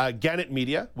mentioned. Gannett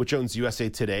Media, which owns USA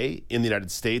Today in the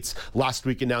United States, last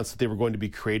week announced that they were going to be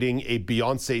creating a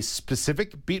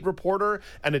Beyonce-specific beat reporter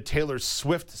and a Taylor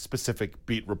Swift-specific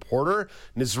beat reporter.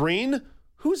 Nazreen,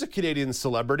 who's a Canadian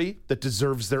celebrity that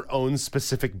deserves their own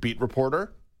specific beat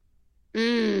reporter?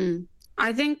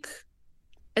 I think,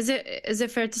 is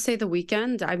it fair to say The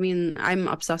Weeknd? I mean, I'm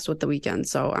obsessed with The Weeknd,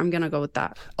 so I'm going to go with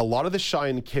that. A lot of the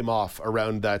shine came off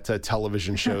around that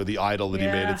television show, The Idol, that he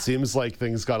made. It seems like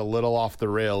things got a little off the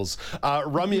rails.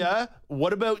 Ramya,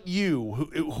 what about you?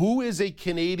 Who is a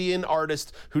Canadian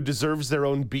artist who deserves their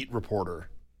own beat reporter?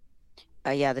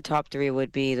 The top three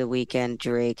would be The Weeknd,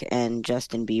 Drake, and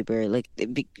Justin Bieber. Like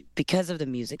because of the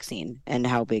music scene and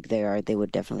how big they are, they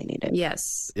would definitely need it.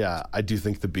 Yes. Yeah, I do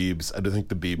think the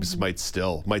Biebs might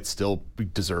still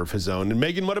deserve his own. And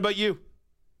Megan, what about you?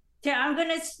 Yeah, I'm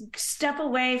gonna step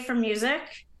away from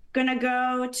music. Gonna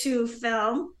go to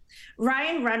film.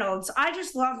 Ryan Reynolds. I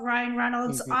just love Ryan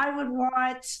Reynolds. I would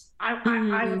want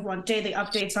daily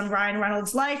updates on Ryan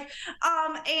Reynolds' life.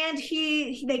 And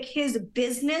he like his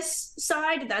business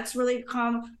side, that's really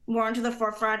come more into the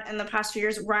forefront in the past few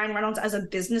years. Ryan Reynolds as a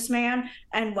businessman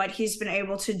and what he's been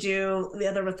able to do,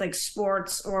 whether with like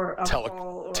sports or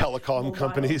telecom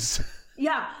companies.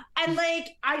 Yeah. And like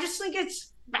I just think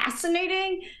it's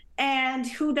fascinating. And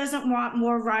who doesn't want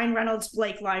more Ryan Reynolds,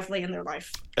 Blake Lively in their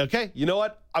life? Okay, you know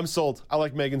what? I'm sold. I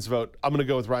like Megan's vote. I'm going to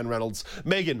go with Ryan Reynolds.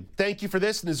 Megan, thank you for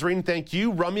this. Nazreen, thank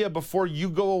you. Ramya, before you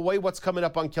go away, what's coming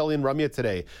up on Kelly and Ramya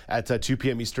today at 2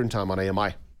 p.m. Eastern Time on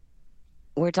AMI?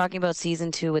 We're talking about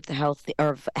season 2 with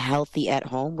Healthy at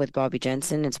Home with Bobby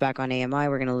Jensen. It's back on AMI.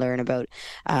 We're going to learn about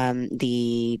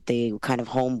the kind of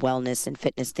home wellness and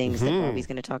fitness things that Bobby's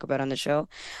going to talk about on the show.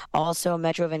 Also,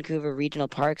 Metro Vancouver Regional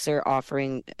Parks are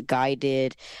offering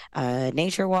guided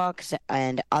nature walks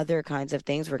and other kinds of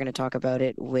things. We're going to talk about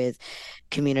it with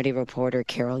community reporter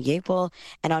Carol Yapel.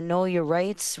 And on Know Your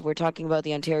Rights, we're talking about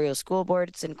the Ontario School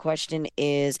Boards, and question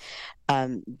is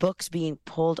books being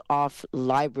pulled off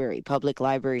public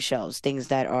library shelves, things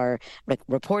that are like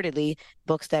reportedly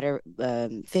books that are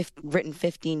written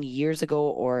 15 years ago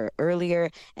or earlier,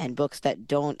 and books that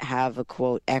don't have a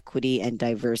quote equity and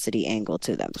diversity angle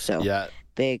to them. So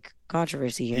big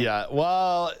controversy here. Yeah,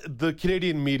 well, the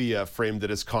Canadian media framed it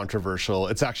as controversial.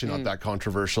 It's actually not that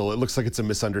controversial. It looks like it's a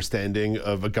misunderstanding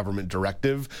of a government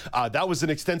directive. That was an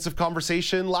extensive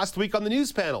conversation last week on the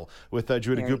news panel with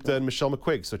Judah Gupta and Michelle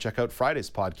McQuigg. So check out Friday's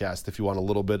podcast if you want a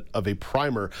little bit of a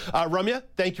primer. Ramya,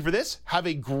 thank you for this. Have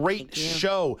a great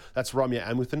show. That's Ramya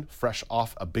Amuthan, fresh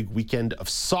off a big weekend of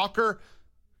soccer,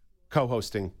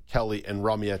 co-hosting Kelly and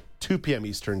Ramya, 2 p.m.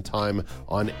 Eastern Time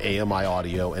on AMI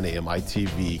Audio and AMI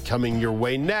TV. Coming your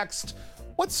way next,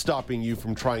 what's stopping you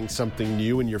from trying something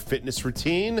new in your fitness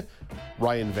routine?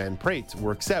 Ryan Van Praet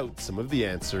works out some of the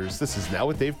answers. This is Now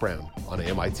with Dave Brown on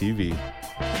AMI TV.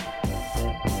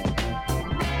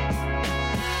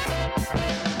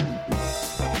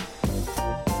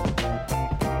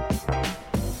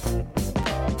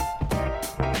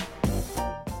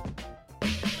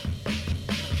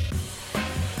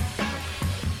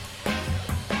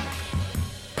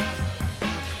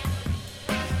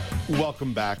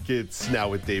 Welcome back. It's Now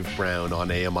with Dave Brown on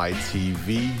AMI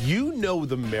TV. You know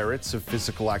the merits of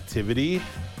physical activity.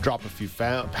 Drop a few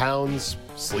pounds,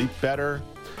 sleep better.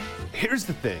 Here's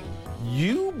the thing.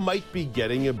 You might be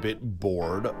getting a bit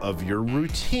bored of your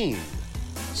routine.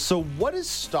 So what is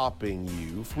stopping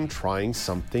you from trying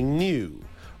something new?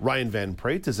 Ryan Van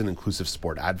Praet is an inclusive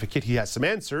sport advocate. He has some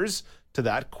answers to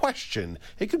that question.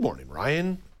 Hey, good morning,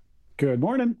 Ryan. Good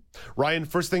morning. Ryan,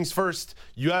 first things first,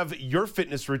 you have your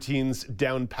fitness routines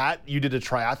down pat. You did a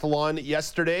triathlon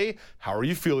yesterday. How are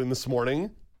you feeling this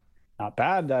morning? Not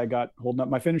bad. I got holding up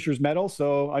my finisher's medal,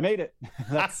 so I made it.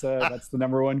 That's the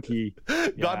number one key.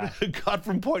 Yeah. Got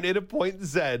from point A to point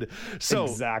Z. So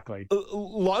exactly.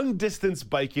 Long distance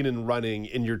biking and running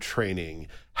in your training.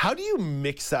 How do you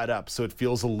mix that up so it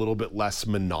feels a little bit less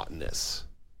monotonous?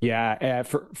 Yeah,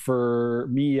 for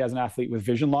me as an athlete with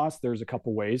vision loss, there's a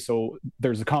couple ways. So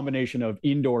there's a combination of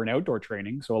indoor and outdoor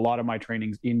training. So a lot of my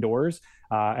training's indoors,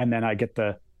 and then I get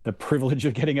the privilege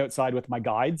of getting outside with my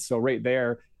guides. So right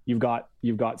there, you've got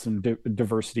some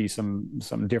diversity, some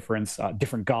difference,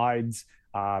 different guides,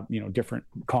 different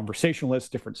conversationalists,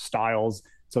 different styles.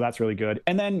 So that's really good.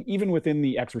 And then even within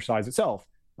the exercise itself,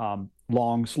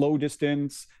 long, slow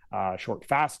distance, short,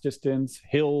 fast distance,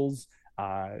 hills.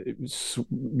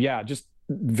 Just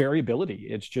variability.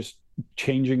 It's just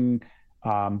changing.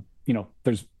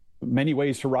 There's many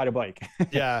ways to ride a bike.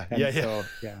 Yeah. So.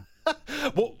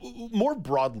 Well, more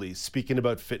broadly, speaking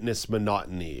about fitness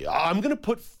monotony, I'm going to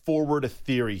put forward a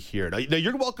theory here. Now,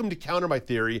 you're welcome to counter my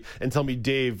theory and tell me,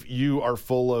 Dave, you are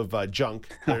full of junk.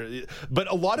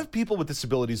 But a lot of people with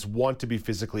disabilities want to be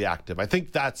physically active. I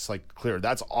think that's clear.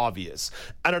 That's obvious.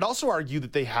 And I'd also argue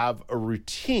that they have a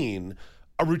routine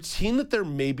that they're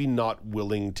maybe not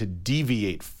willing to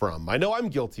deviate from. I know I'm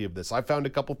guilty of this. I found a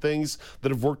couple things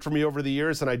that have worked for me over the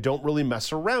years, and I don't really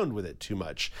mess around with it too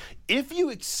much. If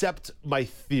you accept my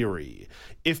theory,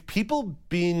 if people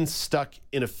being stuck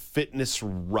in a fitness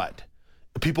rut,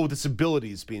 people with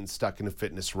disabilities being stuck in a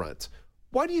fitness rut,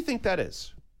 why do you think that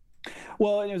is?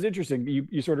 Well, it was interesting.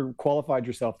 You sort of qualified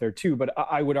yourself there too, but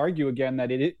I would argue again that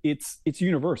it's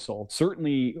universal.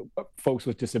 Certainly, folks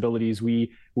with disabilities,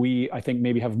 we I think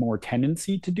maybe have more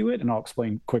tendency to do it, and I'll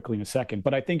explain quickly in a second.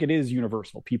 But I think it is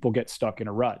universal. People get stuck in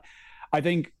a rut. I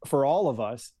think for all of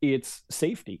us, it's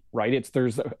safety, right?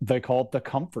 They call it the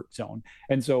comfort zone,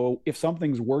 and so if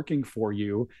something's working for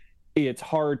you, it's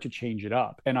hard to change it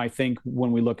up. And I think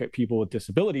when we look at people with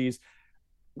disabilities,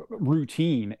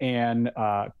 routine and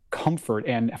comfort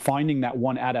and finding that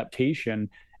one adaptation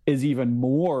is even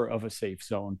more of a safe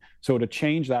zone. So to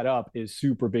change that up is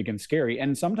super big and scary.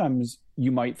 And sometimes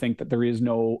you might think that there is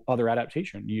no other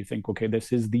adaptation. You think, okay,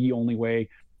 this is the only way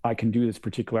I can do this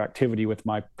particular activity with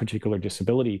my particular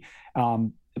disability.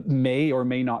 May or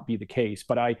may not be the case,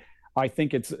 but I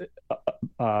think it's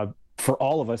for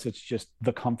all of us, it's just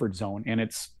the comfort zone, and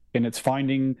it's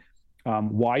finding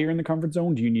why you're in the comfort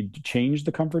zone. Do you need to change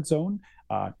the comfort zone?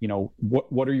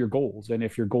 What are your goals? And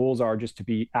if your goals are just to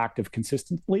be active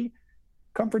consistently,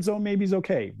 comfort zone maybe is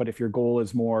okay. But if your goal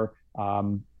is more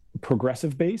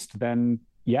progressive based, then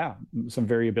yeah, some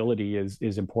variability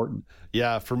is important.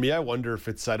 Yeah, for me, I wonder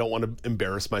if I don't want to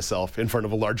embarrass myself in front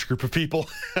of a large group of people.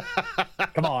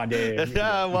 Come on, Dave.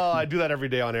 Yeah, well, I do that every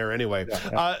day on air anyway.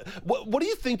 Yeah. What do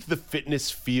you think the fitness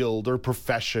field or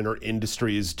profession or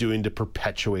industry is doing to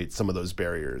perpetuate some of those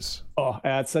barriers? Oh,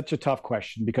 that's such a tough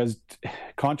question because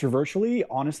controversially,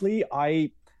 honestly,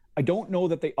 I don't know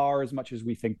that they are as much as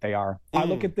we think they are. I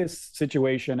look at this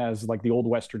situation as like the old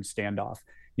Western standoff.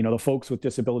 The folks with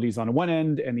disabilities on one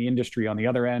end and the industry on the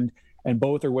other end, and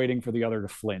both are waiting for the other to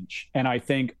flinch. And I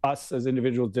think us as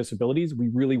individuals with disabilities, we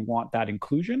really want that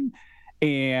inclusion.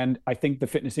 And I think the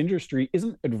fitness industry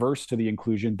isn't adverse to the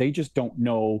inclusion. They just don't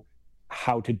know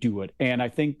how to do it. And I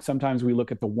think sometimes we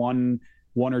look at the one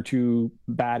or two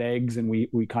bad eggs and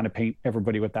we kind of paint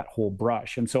everybody with that whole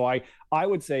brush. And so I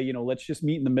would say, let's just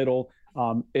meet in the middle.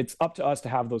 It's up to us to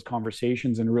have those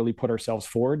conversations and really put ourselves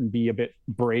forward and be a bit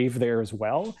brave there as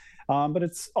well. But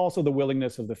it's also the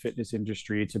willingness of the fitness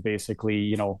industry to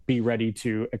basically, be ready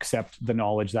to accept the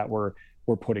knowledge that we're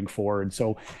putting forward.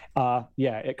 So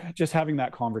just having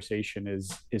that conversation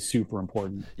is super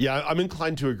important. Yeah, I'm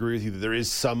inclined to agree with you that there is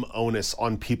some onus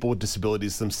on people with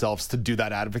disabilities themselves to do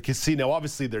that advocacy. Now,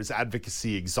 obviously, there's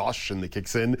advocacy exhaustion that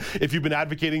kicks in. If you've been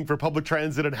advocating for public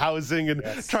transit and housing and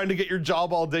trying to get your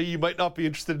job all day, you might not be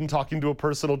interested in talking to a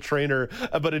personal trainer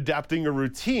about adapting a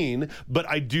routine. But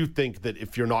I do think that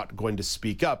if you're not going to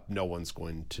speak up, no one's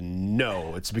going to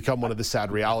know. It's become one of the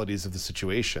sad realities of the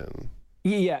situation.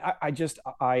 Yeah,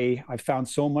 I found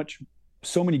so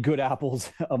many good apples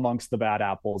amongst the bad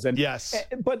apples, and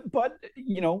but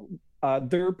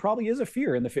there probably is a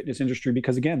fear in the fitness industry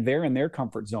because again, they're in their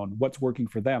comfort zone. What's working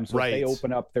for them? So if they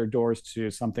open up their doors to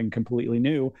something completely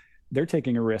new, they're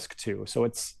taking a risk too. So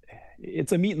it's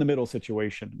a meet in the middle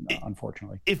situation,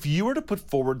 unfortunately. If you were to put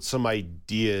forward some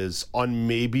ideas on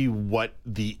maybe what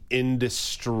the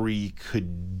industry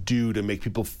could do to make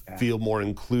people feel more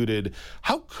included,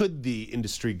 how could the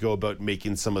industry go about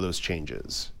making some of those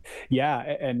changes? Yeah,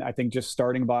 and I think just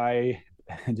starting by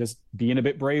just being a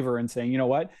bit braver and saying, you know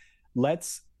what,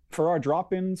 for our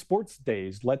drop-in sports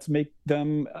days, let's make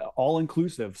them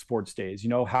all-inclusive sports days.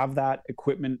 Have that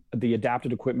equipment, the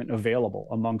adapted equipment available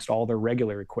amongst all their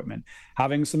regular equipment.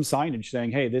 Having some signage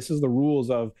saying, hey, this is the rules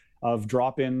of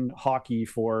drop-in hockey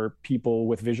for people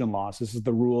with vision loss. This is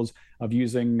the rules of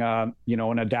using, an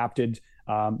adapted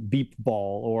beep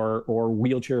ball or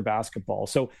wheelchair basketball.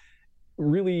 So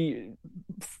really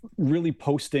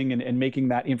posting and making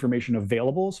that information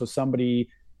available so somebody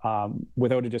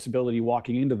without a disability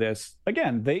walking into this,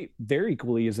 again, they're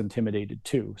equally as intimidated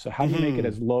too. So how do you make it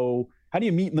as low? How do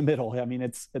you meet in the middle? I mean,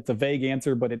 it's a vague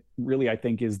answer, but it really, I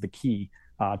think, is the key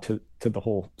to the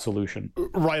whole solution.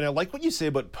 Ryan, I like what you say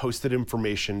about posted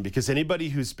information because anybody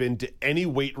who's been to any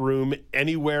weight room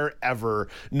anywhere ever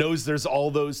knows there's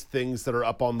all those things that are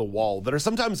up on the wall that are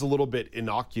sometimes a little bit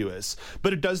innocuous,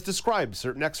 but it does describe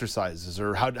certain exercises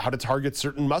or how to target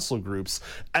certain muscle groups.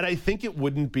 And I think it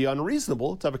wouldn't be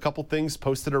unreasonable to have a couple things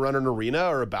posted around an arena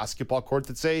or a basketball court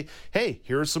that say, hey,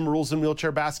 here are some rules in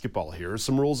wheelchair basketball. Here are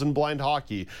some rules in blind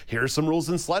hockey. Here are some rules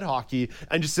in sled hockey.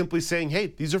 And just simply saying, hey,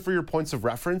 these are for your points of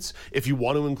reference. If you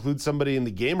want to include somebody in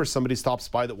the game or somebody stops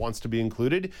by that wants to be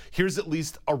included, here's at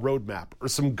least a roadmap or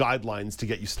some guidelines to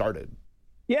get you started.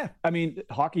 Yeah, I mean,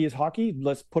 hockey is hockey.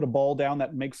 Let's put a ball down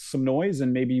that makes some noise,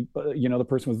 and maybe the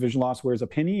person with vision loss wears a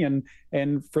penny,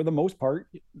 and for the most part,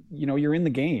 you're in the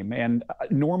game. And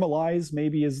normalize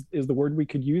maybe is the word we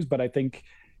could use, but I think,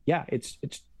 it's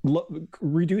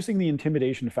reducing the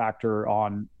intimidation factor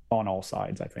on all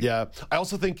sides, I think. Yeah. I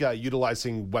also think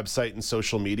utilizing website and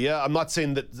social media. I'm not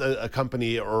saying that a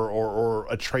company or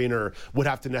a trainer would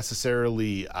have to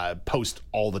necessarily post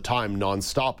all the time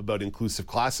nonstop about inclusive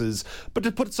classes, but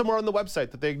to put it somewhere on the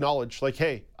website that they acknowledge, like,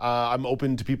 hey, I'm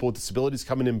open to people with disabilities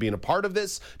coming in and being a part of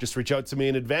this. Just reach out to me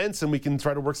in advance and we can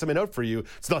try to work something out for you.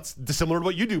 It's not dissimilar to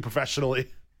what you do professionally.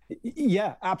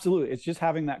 Yeah, absolutely. It's just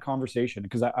having that conversation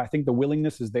because I think the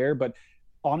willingness is there, but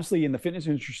honestly, in the fitness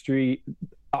industry,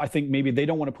 I think maybe they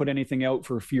don't want to put anything out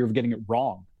for fear of getting it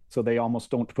wrong. So they almost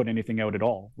don't put anything out at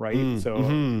all, right?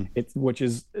 Which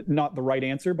is not the right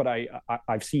answer, but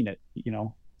I've seen it,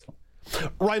 So.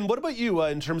 Ryan, what about you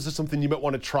in terms of something you might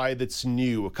want to try that's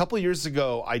new? A couple of years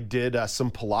ago, I did some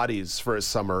Pilates for a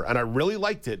summer, and I really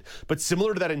liked it. But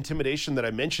similar to that intimidation that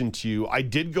I mentioned to you, I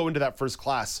did go into that first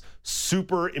class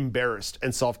super embarrassed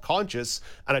and self-conscious.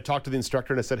 And I talked to the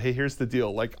instructor and I said, hey, here's the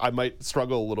deal. Like, I might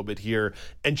struggle a little bit here.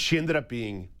 And she ended up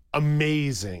being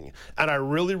amazing. And I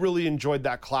really, really enjoyed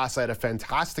that class. I had a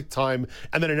fantastic time.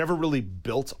 And then I never really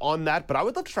built on that. But I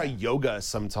would love to try yoga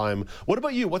sometime. What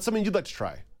about you? What's something you'd like to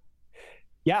try?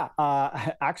 Yeah,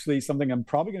 actually, something I'm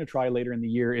probably going to try later in the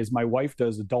year is my wife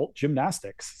does adult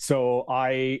gymnastics. So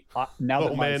now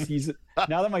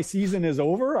that my season is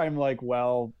over, I'm like,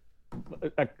 well,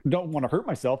 I don't want to hurt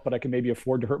myself, but I can maybe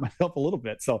afford to hurt myself a little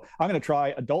bit. So I'm going to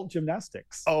try adult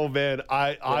gymnastics. Oh man,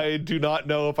 I do not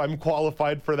know if I'm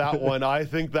qualified for that one. I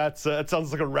think that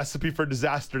sounds like a recipe for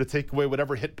disaster to take away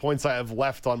whatever hit points I have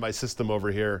left on my system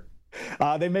over here.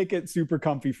 They make it super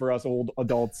comfy for us old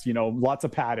adults, lots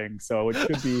of padding, so it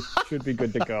should be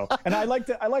good to go. And I like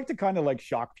to kind of like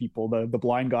shock people. The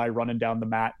blind guy running down the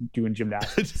mat doing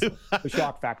gymnastics. The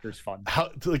shock factor is fun.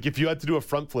 If you had to do a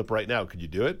front flip right now, could you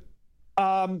do it?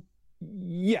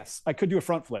 Yes, I could do a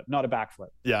front flip, not a back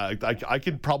flip. Yeah, I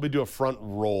could probably do a front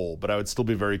roll, but I would still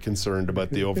be very concerned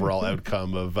about the overall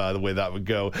outcome of the way that would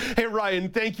go. Hey, Ryan,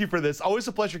 thank you for this. Always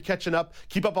a pleasure catching up.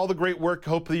 Keep up all the great work.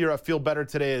 Hope that you feel better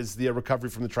today as the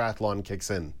recovery from the triathlon kicks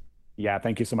in. Yeah,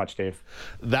 thank you so much, Dave.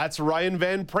 That's Ryan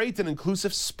Van Praet, an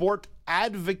inclusive sport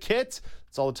advocate.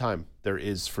 That's all the time there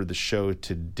is for the show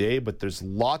today, but there's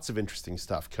lots of interesting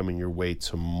stuff coming your way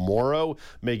tomorrow.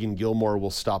 Megan Gilmore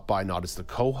will stop by, not as the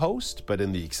co-host, but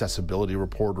in the accessibility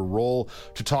reporter role,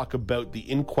 to talk about the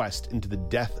inquest into the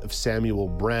death of Samuel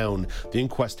Brown. The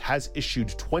inquest has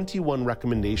issued 21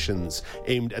 recommendations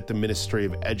aimed at the Ministry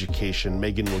of Education.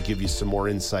 Megan will give you some more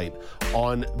insight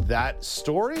on that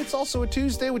story. It's also a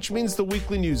Tuesday, which means the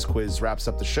weekly news quiz wraps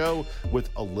up the show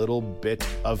with a little bit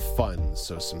of fun.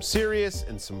 So some serious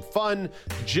and some fun,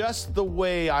 just the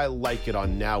way I like it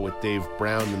on Now with Dave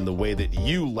Brown and the way that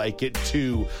you like it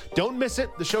too. Don't miss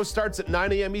it. The show starts at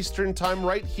 9 a.m. Eastern Time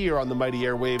right here on the mighty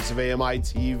airwaves of AMI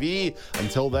TV.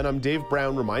 Until then, I'm Dave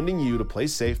Brown reminding you to play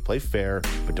safe, play fair,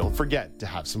 but don't forget to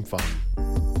have some fun.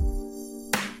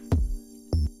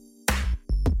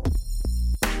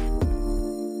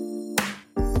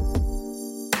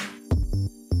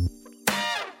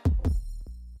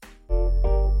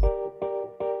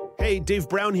 Hey, Dave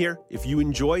Brown here. If you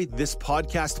enjoy this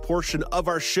podcast portion of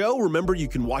our show, remember you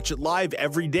can watch it live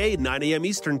every day at 9 a.m.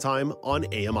 Eastern Time on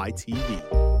AMI TV.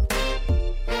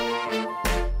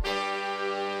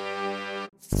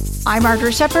 I'm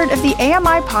Margaret Shepard of the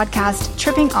AMI podcast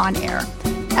Tripping On Air.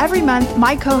 Every month,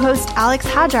 my co-host Alex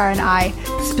Hajar and I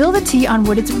spill the tea on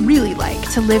what it's really like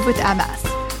to live with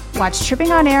MS. Watch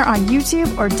Tripping On Air on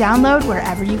YouTube or download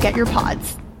wherever you get your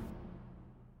pods.